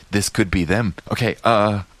could be them. Okay,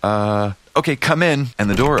 okay, come in. And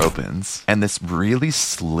the door opens, and this really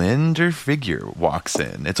slender figure walks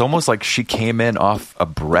in. It's almost like she came in off a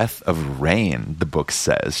breath of rain, the book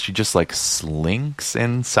says. She just like slinks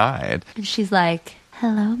inside. And she's like,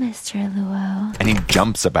 hello, Mr. Luo. And he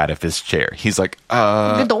jumps up out of his chair. He's like,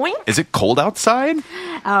 is it cold outside?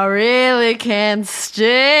 I really can't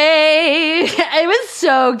stay. It was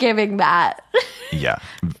so giving that. Yeah.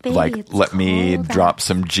 Like, let me drop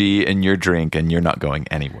some G in your drink and you're not going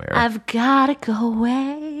anywhere. I've gotta go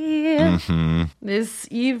away. This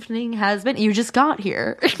evening has been... You just got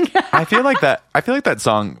here. I feel like that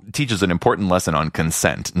song teaches an important lesson on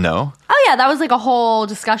consent, no? Oh yeah, that was like a whole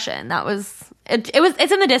discussion. That was...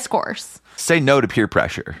 It's in the discourse. Say no to peer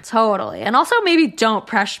pressure. Totally. And also maybe don't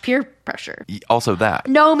peer pressure. Also that.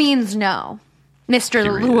 No means no. Mr.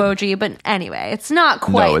 Luo Ji, but anyway, it's not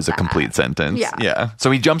quite no is a complete sentence. Yeah.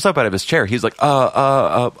 So he jumps up out of his chair. He's like,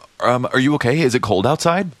 are you okay? Is it cold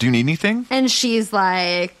outside? Do you need anything? And she's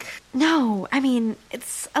like, no, I mean,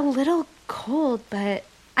 it's a little cold, but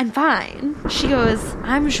I'm fine. She goes,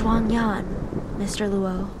 I'm Zhuang Yan, Mr.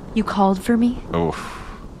 Luo. You called for me? Oh,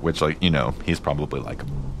 which, like, you know, he's probably like,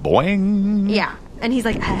 boing. Yeah. And he's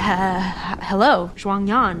like, hello, Zhuang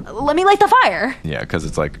Yan. Let me light the fire. Yeah, because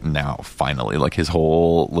it's like now, finally, like his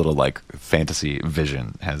whole little like fantasy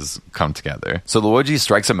vision has come together. So Luo Ji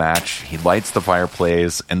strikes a match, he lights the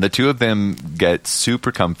fireplace, and the two of them get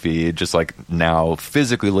super comfy, just like now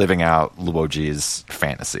physically living out Luo Ji's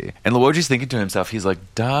fantasy. And Luo Ji's thinking to himself, he's like,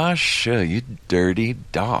 Dasha, you dirty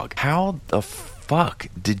dog. How the fuck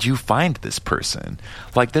did you find this person?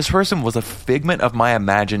 Like, this person was a figment of my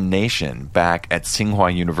imagination back at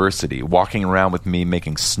Tsinghua University, walking around with me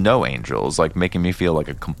making snow angels, like making me feel like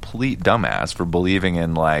a complete dumbass for believing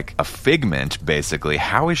in like a figment, basically.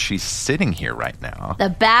 How is she sitting here right now? The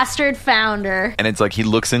bastard found her. And it's like he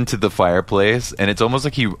looks into the fireplace, and it's almost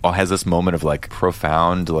like he has this moment of like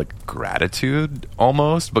profound like gratitude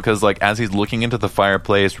almost, because like as he's looking into the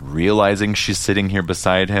fireplace, realizing she's sitting here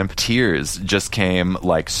beside him, tears just came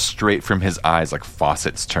like straight from his eyes, like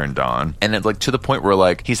faucets turned on. And it's like to the point where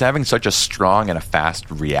like he's having such a strong and a fast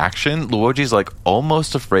reaction, Luo Ji's like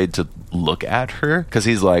almost afraid to look at her because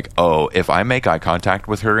he's like, oh, if I make eye contact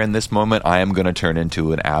with her in this moment, I am going to turn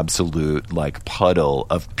into an absolute like puddle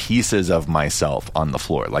of pieces of myself on the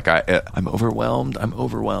floor. Like I'm overwhelmed,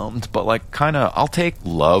 but like kind of I'll take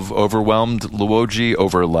love overwhelmed Luoji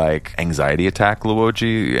over like anxiety attack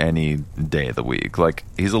Luoji any day of the week. Like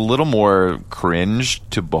he's a little more cringe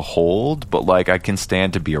to behold, but like I can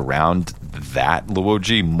stand to be around that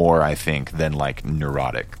Luoji more, I think, than like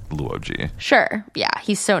neurotic Luoji. Sure. Yeah,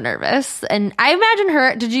 he's so nervous. And I imagine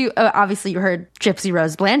her, did you, obviously you heard Gypsy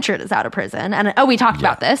Rose Blanchard is out of prison. And we talked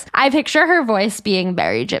about this. I picture her voice being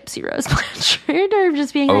very Gypsy Rose Blanchard, or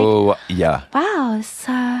just being like, oh, yeah. Wow, it's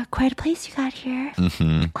quite a place you got here.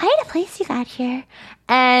 Mm-hmm. Quite a place you got here.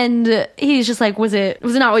 And he's just like, was it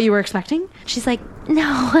not what you were expecting? She's like, no,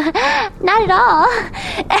 not at all.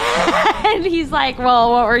 And he's like,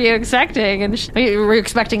 well, what were you expecting? And we were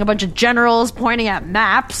expecting a bunch of generals pointing at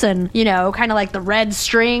maps and, you know, kind of like the red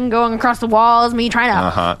string going across the walls, me trying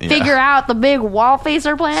to figure out the big wall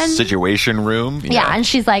facer plan. Situation room. Yeah, and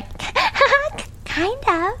she's like, kind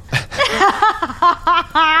of.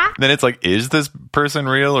 Then it's like, is this person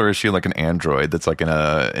real, or is she like an android that's like in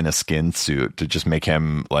a skin suit to just make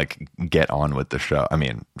him like get on with the show? I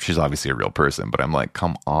mean, she's obviously a real person, but I'm like,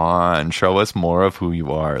 come on, show us more of who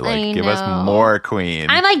you are. Like, give us more, queen.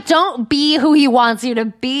 I'm like, don't be who he wants you to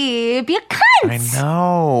be. Be a cunt. I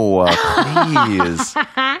know. Please.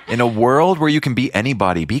 In a world where you can be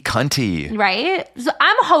anybody, be cunty. Right? So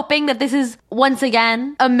I'm hoping that this is once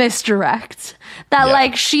again a misdirect. That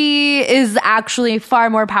like she is actually far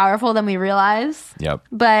more powerful than we realize. Yep.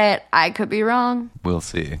 But I could be wrong. We'll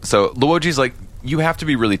see. So Luoji's like, you have to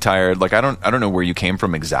be really tired. Like, I don't know where you came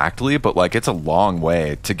from exactly, but like it's a long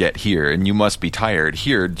way to get here and you must be tired.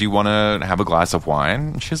 Here, do you want to have a glass of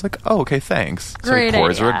wine? And she's like, oh, okay, thanks. So Great he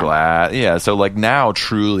pours idea. her a glass. Yeah, so like now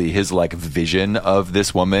truly his like vision of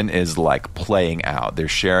this woman is like playing out. They're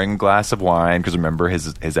sharing a glass of wine because remember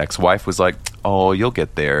his ex-wife was like, oh, you'll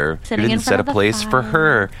get there. Sitting you didn't in front set of a the place for fire.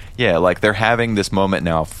 her. Yeah, like they're having this moment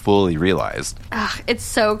now fully realized. Ugh, it's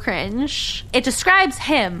so cringe. It describes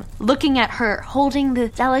him looking at her, holding the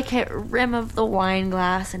delicate rim of the wine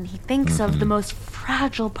glass, and he thinks of the most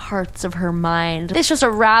fragile parts of her mind. This just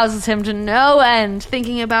arouses him to no end,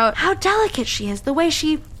 thinking about how delicate she is, the way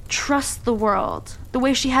she trusts the world, the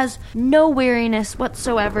way she has no weariness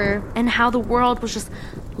whatsoever, and how the world was just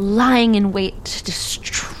lying in wait to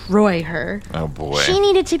destroy her. Oh boy. She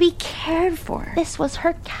needed to be cared for. This was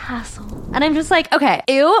her castle. And I'm just like, okay,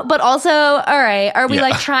 ew, but also, all right, are we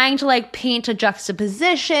like trying to like paint a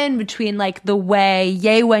juxtaposition between like the way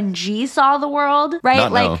Ye Wen-ji saw the world,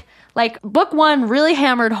 right? No. Like book one really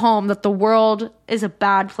hammered home that the world is a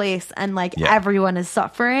bad place and like everyone is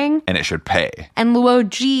suffering. And it should pay. And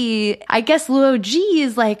Luoji, I guess Luoji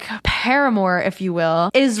is like paramour, if you will,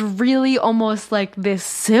 is really almost like this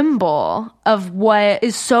symbol of what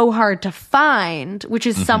is so hard to find, which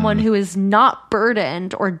is someone who is not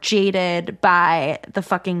burdened or jaded by the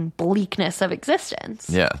fucking bleakness of existence.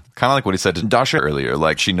 Yeah. Kind of like what he said to Dasha earlier.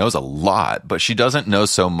 Like, she knows a lot, but she doesn't know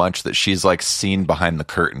so much that she's like seen behind the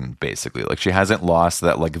curtain, basically. Like, she hasn't lost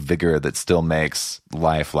that like vigor that still makes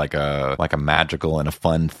life like a magical and a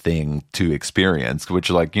fun thing to experience, which,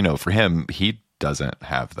 like, you know, for him, he doesn't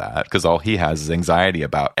have that because all he has is anxiety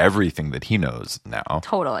about everything that he knows now.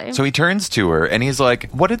 Totally. So he turns to her and he's like,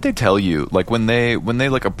 what did they tell you? Like when they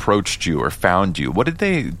like approached you or found you, what did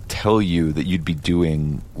they tell you that you'd be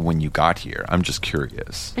doing when you got here? I'm just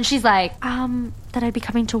curious. And she's like, that I'd be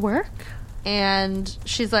coming to work? And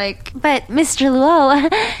she's like, but Mr.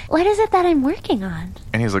 Luo, what is it that I'm working on?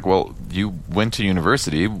 And he's like, well, you went to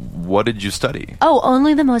university. What did you study? Oh,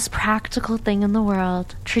 only the most practical thing in the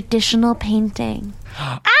world. Traditional painting.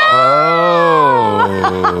 Oh,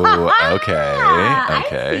 okay. I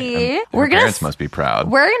see. And her parents must be proud.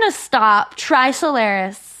 We're going to stop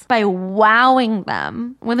Trisolaris by wowing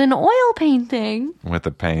them with an oil painting. With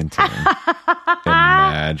a painting.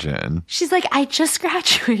 Imagine. She's like, I just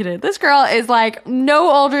graduated. This girl is like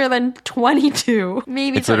no older than 22.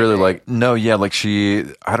 Maybe it's literally like, no, yeah, like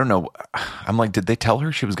I don't know. I'm like, did they tell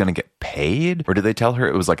her she was going to get paid? Or did they tell her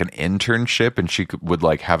it was like an internship and she would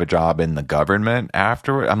like have a job in the government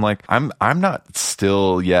afterward? I'm like, I'm not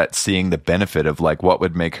still yet seeing the benefit of like what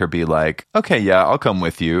would make her be like, okay, yeah, I'll come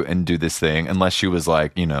with you and do this thing, unless she was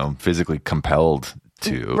like, you know, physically compelled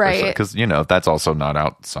to, right? Because, you know, that's also not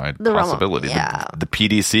outside the possibility. Yeah. The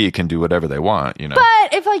PDC can do whatever they want, you know.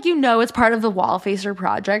 But if like, you know, it's part of the wall facer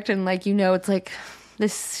project and like, you know, it's like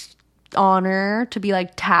this honor to be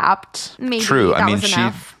like tapped, maybe true. that I mean, was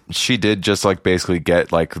enough. she did just like basically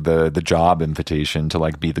get like the job invitation to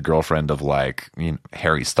like be the girlfriend of like, you know,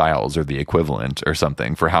 Harry Styles or the equivalent or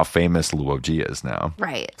something for how famous Luo Ji is now.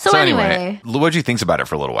 Right. So anyway, Luo Ji thinks about it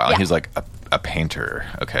for a little while. Yeah. He's like, a painter.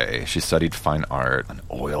 Okay. She studied fine art, an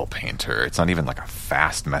oil painter. It's not even like a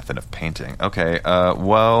fast method of painting. Okay.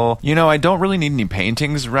 Well, you know, I don't really need any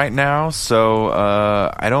paintings right now. So,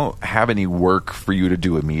 I don't have any work for you to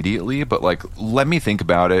do immediately, but like, let me think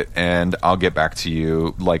about it and I'll get back to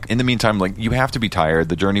you. Like, in the meantime, like, you have to be tired.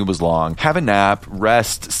 The journey was long. Have a nap,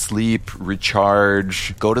 rest, sleep,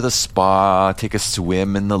 recharge, go to the spa, take a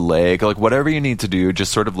swim in the lake, like whatever you need to do,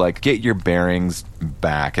 just sort of like get your bearings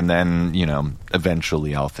back. And then, you know,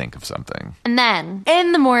 eventually I'll think of something. And then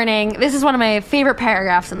in the morning, this is one of my favorite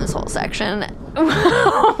paragraphs in this whole section.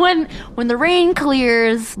 when the rain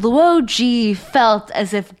clears, Luo Ji felt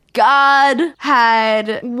as if God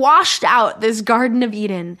had washed out this Garden of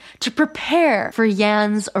Eden to prepare for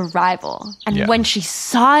Yan's arrival. And when she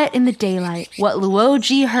saw it in the daylight, what Luo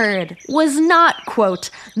Ji heard was not, quote,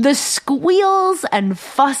 the squeals and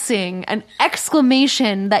fussing and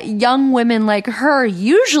exclamation that young women like her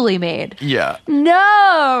usually made. Yeah.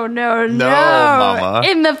 No, Mama.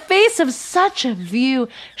 In the face of such a view,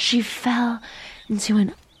 she fell into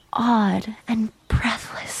an awed and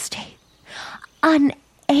breathless state,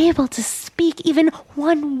 unable to speak even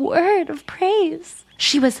one word of praise.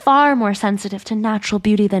 She was far more sensitive to natural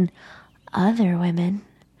beauty than other women.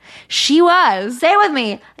 She was, say it with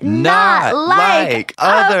me, not like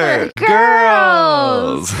other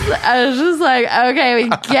girls. I was just like, okay, we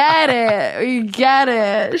get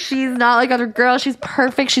it. She's not like other girls. She's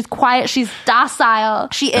perfect. She's quiet. She's docile.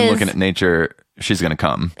 She And is looking at nature, she's gonna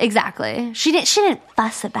come. Exactly. She didn't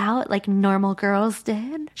fuss about like normal girls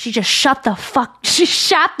did. She just shat the fuck up. She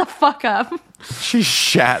shat the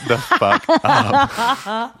fuck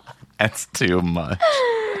up. That's too much.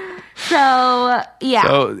 So, yeah.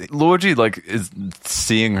 So Luo Ji like is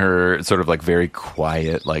seeing her sort of like very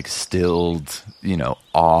quiet, like stilled, you know,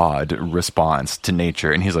 awed response to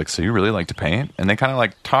nature. And he's like, so you really like to paint? And they kind of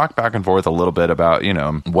like talk back and forth a little bit about, you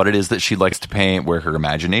know, what it is that she likes to paint, where her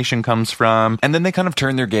imagination comes from. And then they kind of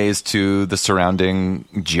turn their gaze to the surrounding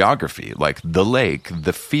geography, like the lake,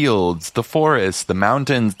 the fields, the forests, the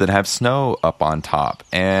mountains that have snow up on top.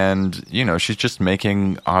 And, you know, she's just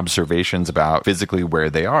making observations about physically where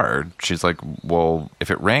they are. She's like, well, if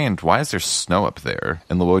it rained, why is there snow up there?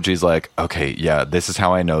 And Luo Ji's like, okay, yeah, this is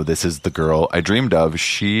how I know this is the girl I dreamed of.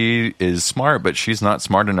 She is smart, but she's not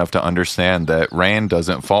smart enough to understand that rain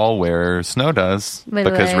doesn't fall where snow does.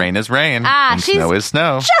 Because rain is rain and snow is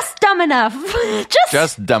snow. Just dumb enough.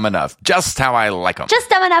 Just dumb enough. Just how I like them. Just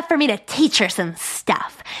dumb enough for me to teach her some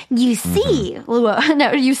stuff. You see,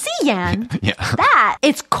 you see, Yan, that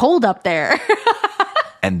it's cold up there.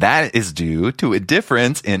 And that is due to a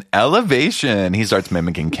difference in elevation. He starts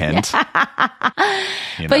mimicking Kent.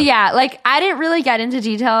 You know. But yeah, like I didn't really get into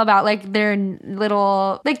detail about like their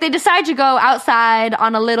little, like they decide to go outside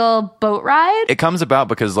on a little boat ride. It comes about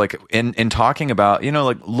because like in talking about, you know,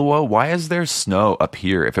 like Luo, why is there snow up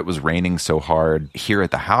here if it was raining so hard here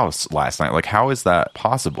at the house last night? Like how is that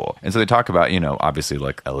possible? And so they talk about, you know, obviously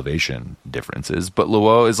like elevation differences. But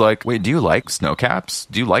Luo is like, wait, do you like snow caps?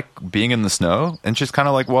 Do you like being in the snow? And she's kind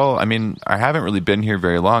of like, well, I mean, I haven't really been here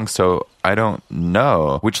very long, so I don't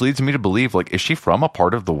know. Which leads me to believe, like, is she from a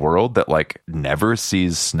part of the world that, like, never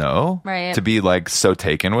sees snow? Right. To be, like, so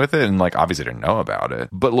taken with it and, like, obviously didn't know about it.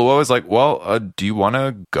 But Luo is like, well, do you want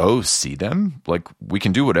to go see them? Like, we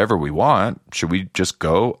can do whatever we want. Should we just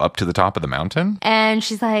go up to the top of the mountain? And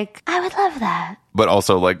she's like, I would love that. But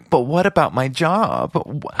also like, but what about my job?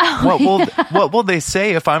 What will they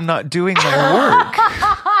say if I'm not doing my work?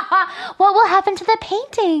 What will happen to the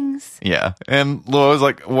paintings? Yeah. And Luo was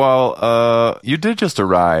like, well, you did just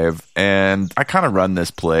arrive and I kind of run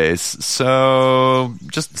this place. So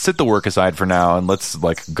just sit the work aside for now and let's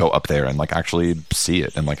like go up there and like actually see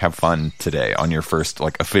it and like have fun today on your first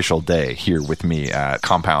like official day here with me at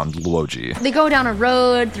Compound Luo Ji. They go down a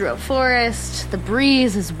road through a forest. The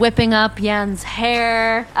breeze is whipping up Yan's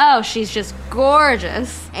hair. Oh, she's just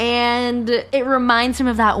gorgeous. And it reminds him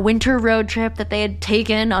of that winter road trip that they had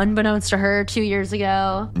taken unbeknownst to her 2 years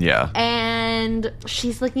ago. Yeah. And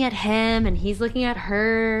she's looking at him and he's looking at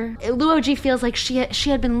her. Luo Ji feels like she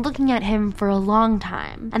had been looking at him for a long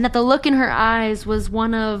time, and that the look in her eyes was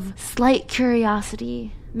one of slight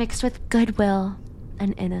curiosity mixed with goodwill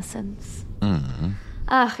and innocence. Mm-hmm.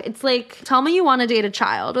 It's like, tell me you want to date a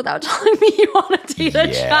child without telling me you want to date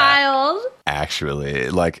a child. Actually,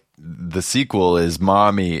 like, the sequel is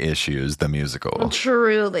Mommy Issues, the musical.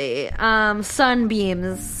 Truly.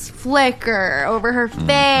 Sunbeams flicker over her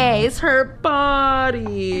face, her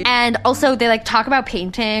body. And also they like talk about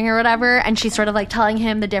painting or whatever, and she's sort of like telling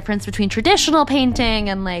him the difference between traditional painting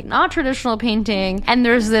and like not traditional painting. And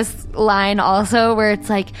there's this line also where it's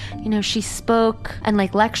like, you know, she spoke and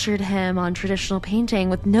like lectured him on traditional painting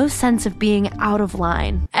with no sense of being out of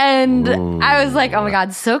line. And I was like, oh my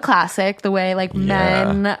God, so classic, the way like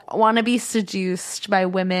men want to be seduced by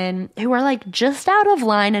women who are like just out of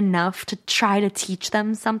line enough to try to teach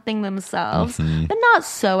them something themselves, but not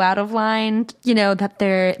so out of line, you know, that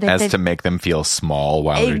they're to make them feel small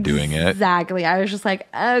while they're doing it. Exactly. I was just like,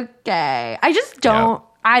 okay. I just don't.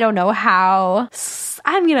 I don't know how.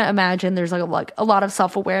 I'm going to imagine there's like a lot of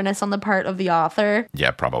self-awareness on the part of the author.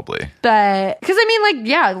 Yeah, probably. But, because I mean, like,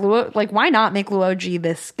 yeah, like, why not make Luoji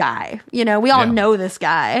this guy? You know, we all know this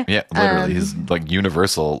guy. Yeah, literally. He's like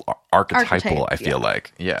universal, archetypal, I feel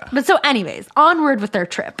like. Yeah. But so anyways, onward with their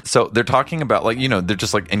trip. So they're talking about like, you know, they're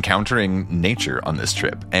just like encountering nature on this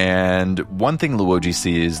trip. And one thing Luoji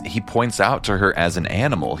sees, he points out to her as an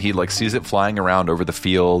animal. He like sees it flying around over the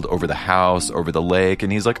field, over the house, over the lake.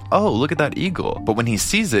 And he's like, oh, look at that eagle. But when he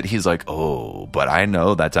sees it, he's like, oh, but I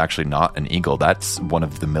know that's actually not an eagle. That's one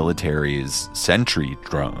of the military's sentry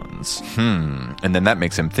drones. And then that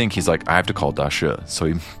makes him think, he's like, I have to call Dasha. So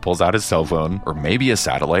he pulls out his cell phone, or maybe a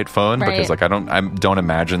satellite phone, because like I don't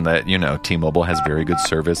imagine that, you know, T-Mobile has very good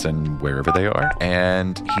service in wherever they are.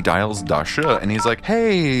 And he dials Dasha and he's like,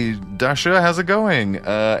 hey, Dasha, how's it going?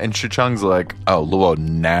 And Shichung's like, oh, Luo,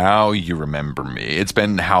 now you remember me. It's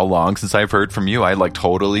been how long since I've heard from you? I like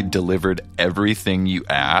totally delivered everything you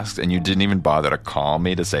asked, and you didn't even bother to call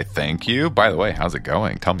me to say thank you. By the way, how's it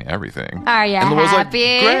going? Tell me everything. Are you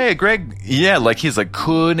happy? Like, Greg. Yeah, like he's like,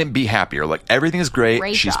 couldn't be happier. Like everything's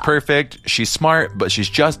great. She's perfect. She's smart, but she's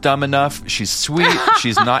just dumb enough. She's sweet.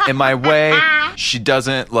 She's not in my way. She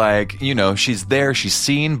doesn't like, you know, she's there. She's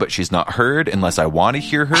seen, but she's not heard unless I want to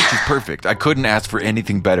hear her. She's perfect. I couldn't ask for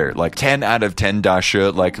anything better. Like 10 out of 10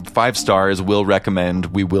 Dasha, like 5 stars, will recommend,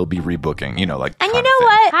 we will be rebooking, you know, like. And you know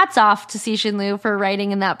what? Hats off to Cixin Liu for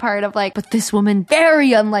writing in that part of like, but this woman,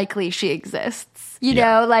 very unlikely she exists. You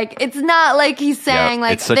know, like, it's not like he's saying,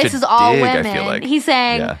 like, this is all women. I feel like. He's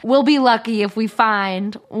saying, we'll be lucky if we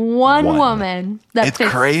find one woman that fits.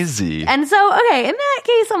 It's crazy. And so, okay, in that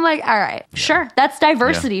case, I'm like, all right, sure, that's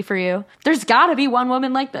diversity for you. There's got to be one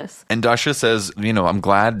woman like this. And Dasha says, you know, I'm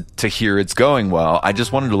glad to hear it's going well. I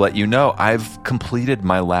just wanted to let you know I've completed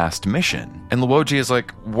my last mission. And Luoji is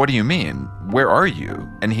like, what do you mean? Where are you?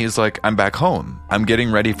 And he's like, I'm back home. I'm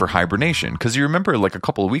getting ready for hibernation. Because you remember, like, a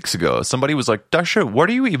couple of weeks ago, somebody was like, Dasha, what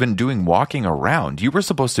are you even doing walking around? You were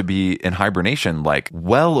supposed to be in hibernation, like,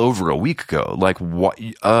 well over a week ago. Like, what?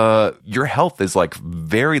 Your health is, like,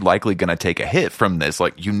 very likely going to take a hit from this.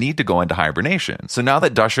 Like, you need to go into hibernation. So now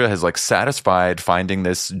that Dasha has, like, satisfied finding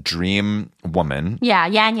this dream woman. Yeah,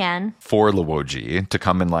 Yan Yan. For Luoji to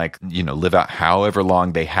come and, like, you know, live out however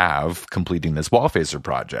long they have completing this wall facer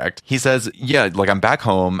project. He says, yeah, like, I'm back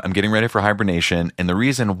home. I'm getting ready for hibernation. And the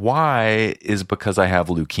reason why is because I have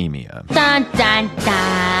leukemia. Dun, dun,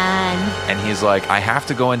 dun. And he's like, I have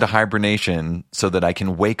to go into hibernation so that I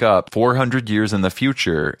can wake up 400 years in the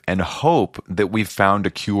future and hope that we've found a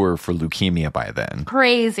cure for leukemia by then.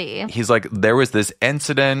 Crazy. He's like, there was this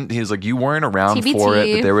incident. He's like, you weren't around TBT. For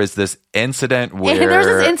it, but there was this incident where there was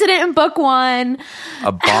this incident in book 1.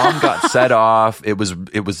 A bomb got set off. It was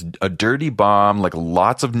a dirty bomb, like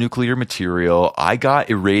lots of nuclear material. I got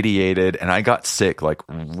irradiated and I got sick like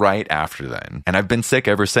right after then. And I've been sick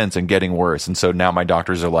ever since and getting worse. And so now my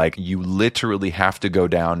doctors are like, you literally have to go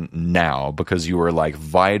down now because you are like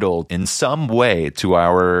vital in some way to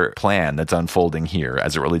our plan that's unfolding here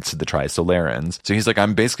as it relates to the Trisolarans. So he's like,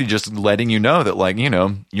 I'm basically just letting you know that, like, you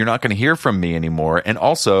know, you're not going to hear from me anymore. And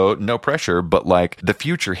also, no pressure, but like the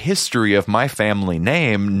future history of my family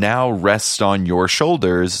name now rests on your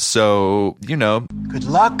shoulders. So, you know. Good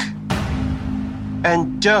luck.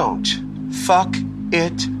 And don't fuck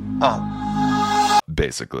it up.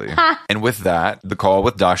 Basically. And with that, the call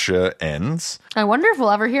with Dasha ends. I wonder if we'll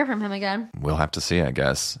ever hear from him again. We'll have to see, I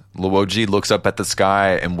guess. Luoji looks up at the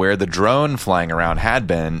sky, and where the drone flying around had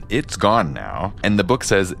been, it's gone now. And the book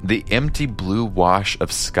says, the empty blue wash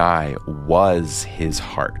of sky was his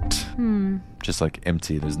heart. Just like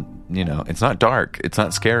empty. There's, you know, it's not dark. It's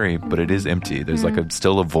not scary, but it is empty. There's like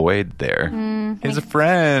still a void there. He's a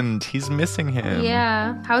friend. He's missing him.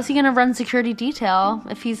 Yeah. How is he going to run security detail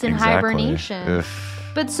if he's in hibernation?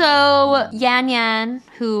 But so Yan Yan,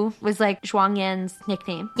 who was like Zhuang Yan's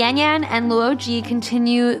nickname, Yan Yan and Luoji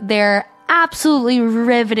continue their absolutely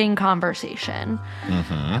riveting conversation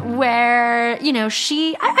where, you know,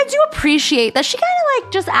 I do appreciate that she kind of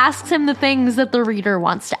like just asks him the things that the reader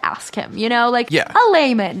wants to ask him, you know, like a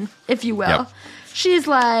layman, if you will. Yep. She's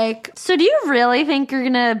like, so do you really think you're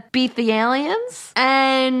gonna beat the aliens?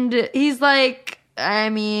 And he's like, I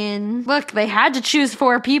mean, look, they had to choose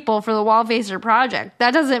 4 people for the Wallfacer project.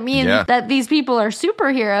 That doesn't mean that these people are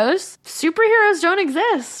superheroes. Superheroes don't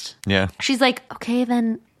exist. Yeah. She's like, okay,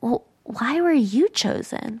 then, well, why were you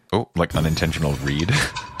chosen? Oh, like unintentional read.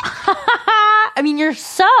 I mean, you're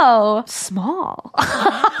so small.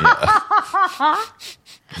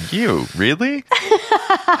 You, really?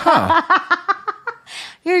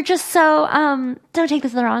 You're just so, don't take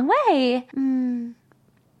this the wrong way.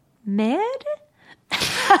 Mid?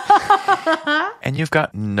 And you've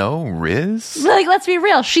got no Riz? Like, let's be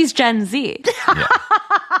real. She's Gen Z. Yeah.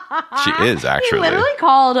 She is, actually. He literally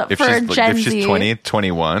called if for she's, Gen if Z. she's 20,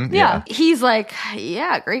 21. Yeah. He's like,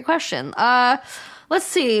 yeah, great question. Let's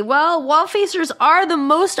see. Well, Wallfacers are the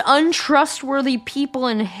most untrustworthy people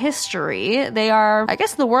in history. They are, I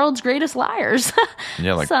guess, the world's greatest liars.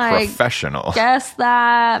 Yeah, like So professional. I guess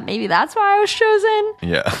that maybe that's why I was chosen.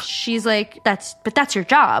 Yeah. She's like, that's your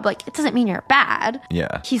job. Like, it doesn't mean you're bad.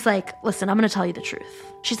 Yeah. He's like, listen, I'm going to tell you the truth.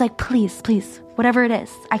 She's like, please, whatever it is,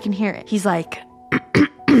 I can hear it. He's like,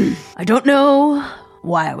 I don't know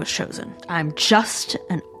why I was chosen. I'm just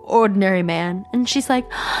an ordinary man. And she's like,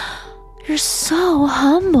 you're so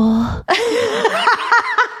humble.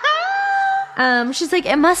 She's like,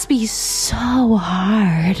 it must be so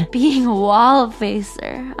hard being a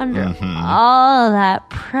Wallfacer under all that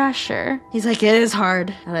pressure. He's like, it is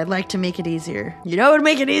hard, and I'd like to make it easier. You know what would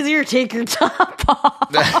make it easier? Take your top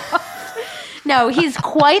off. No, he's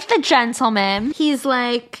quite the gentleman. He's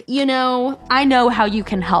like, you know, I know how you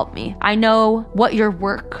can help me. I know what your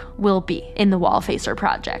work will be in the Wallfacer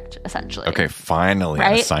project, essentially. Okay, finally an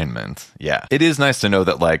Right? assignment. Yeah. It is nice to know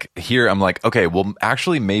that, like, here I'm like, okay, well,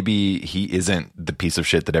 actually, maybe he isn't the piece of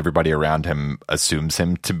shit that everybody around him assumes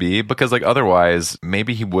him to be, because, like, otherwise,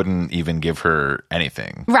 maybe he wouldn't even give her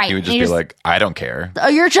anything. Right. He would just be like, I don't care.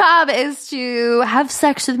 Your job is to have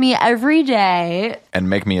sex with me every day. And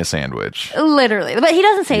make me a sandwich. Literally. But he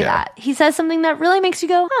doesn't say Yeah. that. He says something that really makes you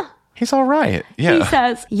go, huh. He's all right. He Yeah.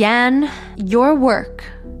 says, Yan, your work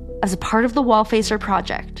as a part of the Wallfacer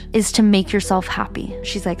project is to make yourself happy.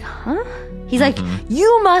 She's like, huh? He's like,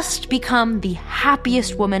 you must become the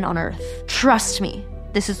happiest woman on earth. Trust me.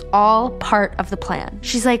 This is all part of the plan.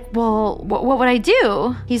 She's like, well, what would I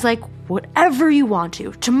do? He's like, whatever you want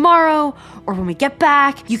to. Tomorrow or when we get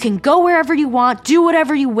back, you can go wherever you want, do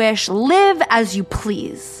whatever you wish, live as you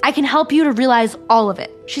please. I can help you to realize all of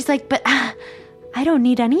it. She's like, but I don't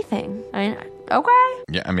need anything. I mean, okay.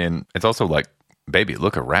 Yeah, I mean, it's also like, baby,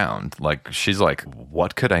 look around. Like, she's like,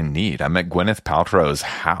 what could I need? I'm at Gwyneth Paltrow's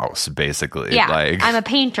house, basically. Yeah, like, I'm a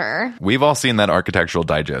painter. We've all seen that Architectural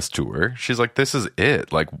Digest tour. She's like, this is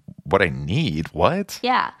it. Like, what I need. What?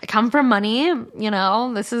 Yeah, I come from money. You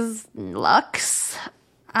know, this is Lux.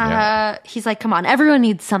 Yeah. He's like, come on, everyone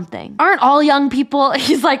needs something. Aren't all young people,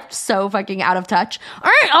 he's like so fucking out of touch.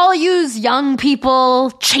 Aren't all yous young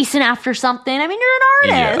people chasing after something? I mean, you're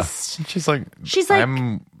an artist. Yeah. She's like,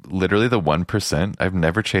 I'm literally the 1%. I've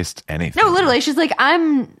never chased anything. No, literally, she's like,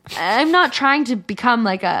 I'm not trying to become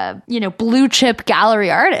like a, you know, blue chip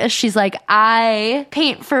gallery artist. She's like, I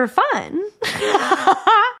paint for fun.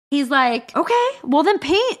 He's like, okay, well then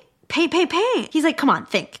paint. He's like, come on,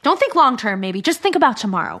 think. Don't think long term, maybe. Just think about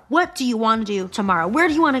tomorrow. What do you want to do tomorrow? Where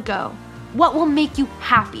do you want to go? What will make you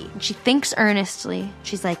happy? And she thinks earnestly.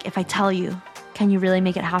 She's like, if I tell you, can you really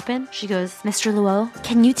make it happen? She goes, Mr. Luo,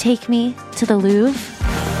 can you take me to the Louvre?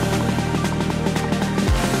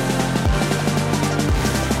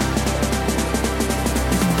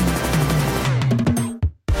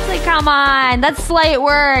 It's like, come on, that's slight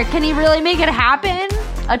work. Can he really make it happen?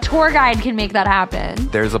 A tour guide can make that happen.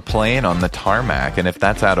 There's a plane on the tarmac, and if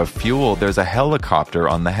that's out of fuel, there's a helicopter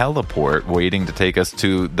on the heliport waiting to take us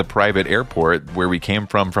to the private airport where we came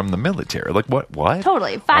from the military. Like, what?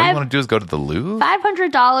 Totally. All you want to do is go to the Louvre?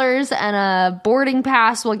 $500 and a boarding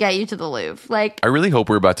pass will get you to the Louvre. Like, I really hope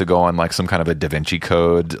we're about to go on like some kind of a Da Vinci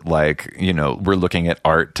Code. Like, you know, we're looking at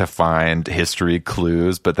art to find history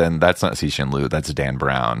clues, but then that's not Cixin Liu, that's Dan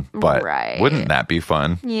Brown. But right. Wouldn't that be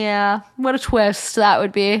fun? Yeah, what a twist that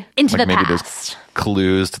would be. Into Like the maybe past.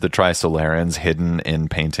 clues to the Trisolarans hidden in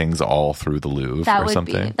paintings all through the Louvre or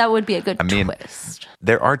something. That would be a good twist.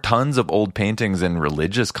 There are tons of old paintings in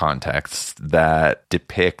religious contexts that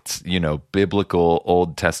depict, biblical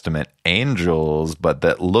Old Testament angels, but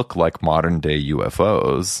that look like modern day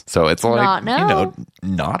UFOs. So it's like,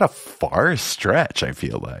 not a far stretch, I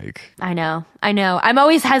feel like. I know. I'm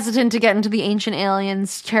always hesitant to get into the ancient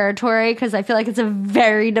aliens territory because I feel like it's a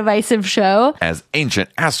very divisive show. As ancient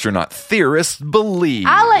astronaut theorists believe.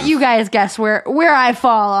 I'll let you guys guess where I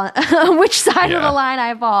fall on which side of the line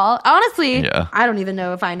I fall. Honestly, I don't even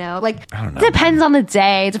know if I know. Like, I don't know. Depends on the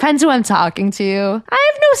day. Depends who I'm talking to.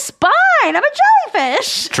 I have no spine. I'm a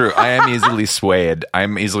jellyfish. True. I am easily swayed.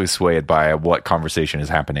 I'm easily swayed by what conversation is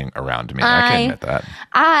happening around me. I can admit that.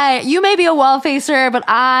 You may be a wall facer, but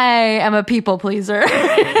I am a people pleaser.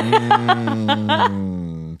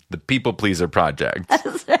 The people pleaser project.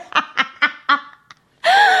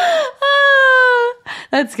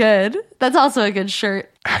 That's good. That's also a good shirt.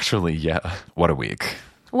 Actually, yeah. What a week.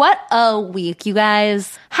 What a week, you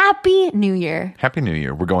guys. Happy New Year. Happy New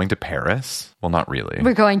Year. We're going to Paris. Well, not really.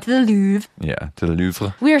 We're going to the Louvre. Yeah, to the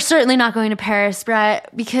Louvre. We are certainly not going to Paris, Brett,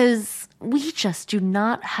 because we just do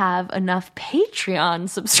not have enough Patreon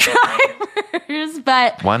subscribers.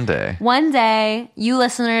 But one day, you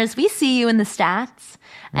listeners, we see you in the stats.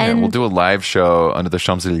 And we'll do a live show under the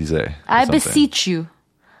Champs-Élysées. I beseech you.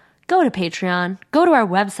 Go to Patreon. Go to our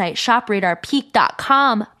website,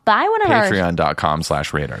 shopradarpeak.com. Buy one of our...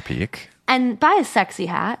 Patreon.com/radarpeak. And buy a sexy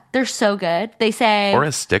hat. They're so good. They say... Or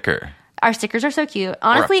a sticker. Our stickers are so cute.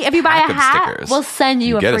 Honestly, if you buy a hat, we'll send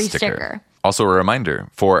you a free sticker. Also, a reminder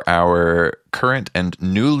for our current and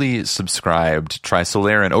newly subscribed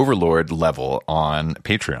Trisolaran Overlord level on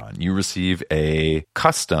Patreon. You receive a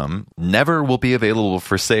custom, never will be available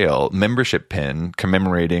for sale, membership pin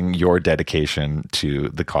commemorating your dedication to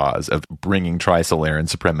the cause of bringing Trisolaran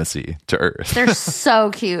supremacy to Earth. They're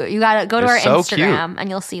so cute. You gotta go to our Instagram and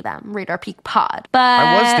you'll see them. Radar Peak Pod. But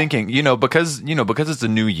I was thinking, because it's a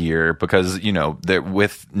new year, because that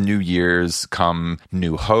with New Year's come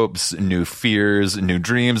new hopes, new fears, new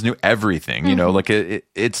dreams, new everything. Like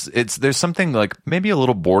it's there's something like maybe a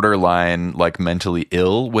little borderline like mentally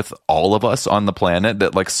ill with all of us on the planet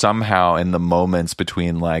that like somehow in the moments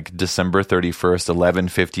between like December 31st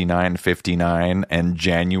 11:59:59 and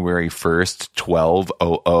January 1st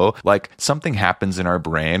 12:00 like something happens in our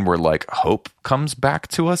brain where like hope comes back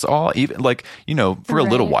to us all, even like for a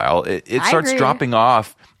little while it starts dropping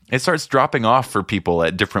off. It starts dropping off for people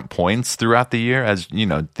at different points throughout the year as,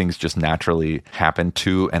 things just naturally happen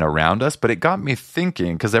to and around us. But it got me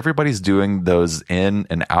thinking, because everybody's doing those in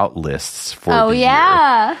and out lists for the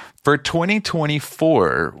year. For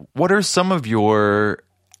 2024, what are some of your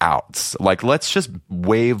outs? Like, let's just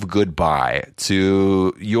wave goodbye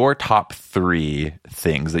to your top 3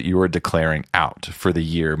 things that you are declaring out for the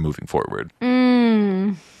year moving forward.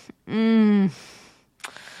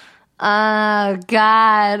 Oh,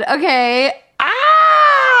 God. Okay.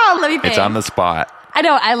 Let me think. It's on the spot. I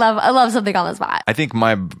know. I love something on the spot. I think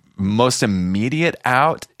my most immediate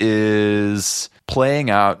out is playing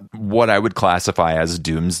out what I would classify as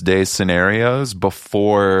doomsday scenarios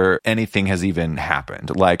before anything has even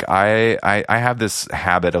happened. Like I have this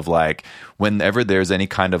habit of like, whenever there's any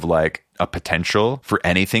kind of like a potential for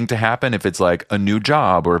anything to happen, if it's like a new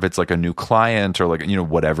job or if it's like a new client or like,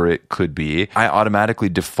 whatever it could be, I automatically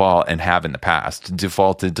default and have in the past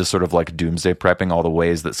defaulted to sort of like doomsday prepping all the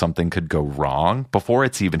ways that something could go wrong before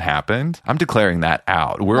it's even happened. I'm declaring that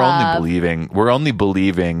out. We're only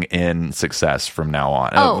believing in success from now on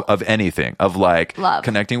of anything, of like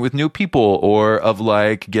connecting with new people or of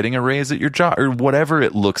like getting a raise at your job or whatever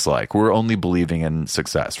it looks like. We're only believing in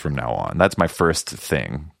success from now on. That's my first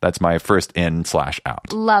thing. That's my first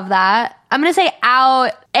in/out. Love that. I'm going to say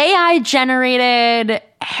out. AI generated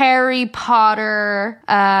Harry Potter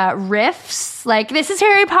riffs. Like, this is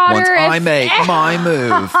Harry Potter. Once I make my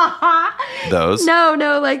move. Those?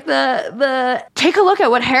 No, like the take a look at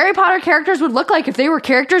what Harry Potter characters would look like if they were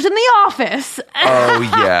characters in The Office. Oh,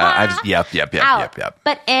 yeah. Yep.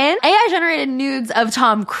 But in AI generated nudes of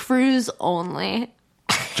Tom Cruise only.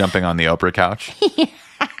 Jumping on the Oprah couch?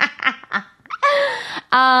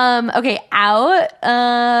 Okay, out.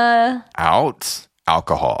 Out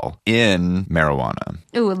alcohol. In marijuana.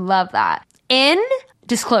 Ooh, love that. In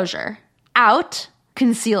disclosure. Out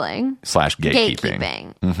concealing. /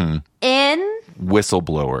 gatekeeping. Mm-hmm. In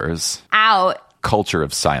whistleblowers. Out culture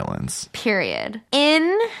of silence. Period.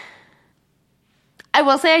 In I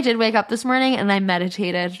will say I did wake up this morning and I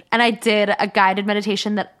meditated, and I did a guided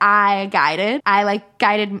meditation that I guided. I like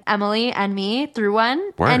guided Emily and me through one.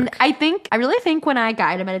 Work. And I really think when I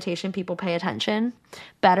guide a meditation, people pay attention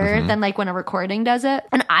better than like when a recording does it.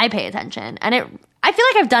 And I pay attention. And I feel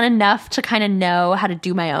like I've done enough to kind of know how to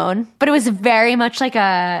do my own, but it was very much like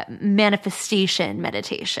a manifestation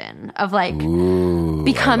meditation of like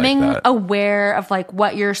becoming aware of like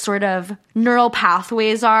what your sort of neural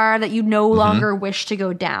pathways are that you no longer wish to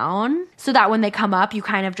go down, so that when they come up, you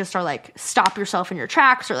kind of just are like stop yourself in your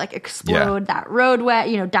tracks or like explode that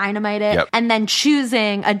roadway, dynamite it, and then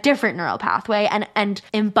choosing a different neural pathway and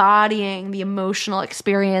embodying the emotional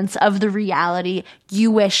experience of the reality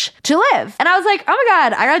you wish to live. And I was like, oh my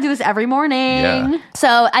God, I gotta do this every morning. Yeah.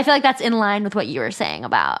 So I feel like that's in line with what you were saying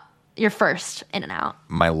about your first in and out.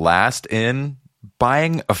 My last in,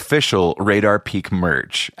 buying official Radar Peak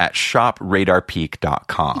merch at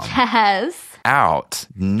shopradarpeak.com. Yes. Out,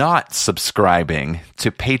 not subscribing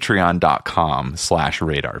to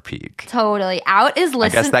patreon.com/radarpeak. Totally. Out is I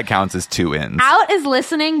listening. guess that counts as two ins. Out is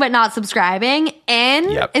listening but not subscribing.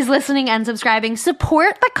 In is listening and subscribing.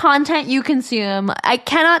 Support the content you consume. I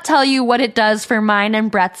cannot tell you what it does for mine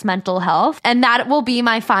and Brett's mental health. And that will be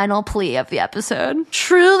my final plea of the episode.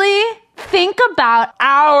 Truly think about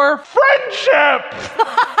our friendship.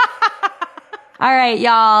 All right,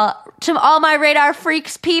 y'all. To all my radar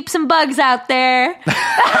freaks, peeps, and bugs out there.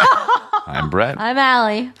 I'm Brett. I'm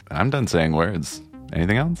Allie. I'm done saying words.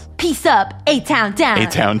 Anything else? Peace up. A-Town down.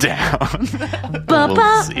 A-Town down.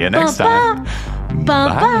 We'll see you next time.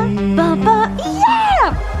 Bye.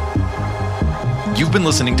 Yeah! You've been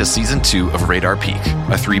listening to Season 2 of Radar Peak,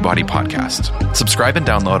 a three-body podcast. Subscribe and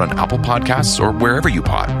download on Apple Podcasts or wherever you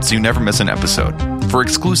pod, so you never miss an episode. For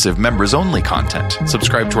exclusive members-only content,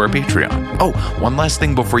 subscribe to our Patreon. Oh, one last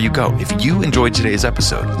thing before you go. If you enjoyed today's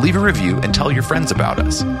episode, leave a review and tell your friends about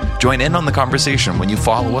us. Join in on the conversation when you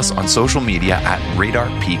follow us on social media at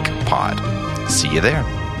Radar Peak Pod. See you there.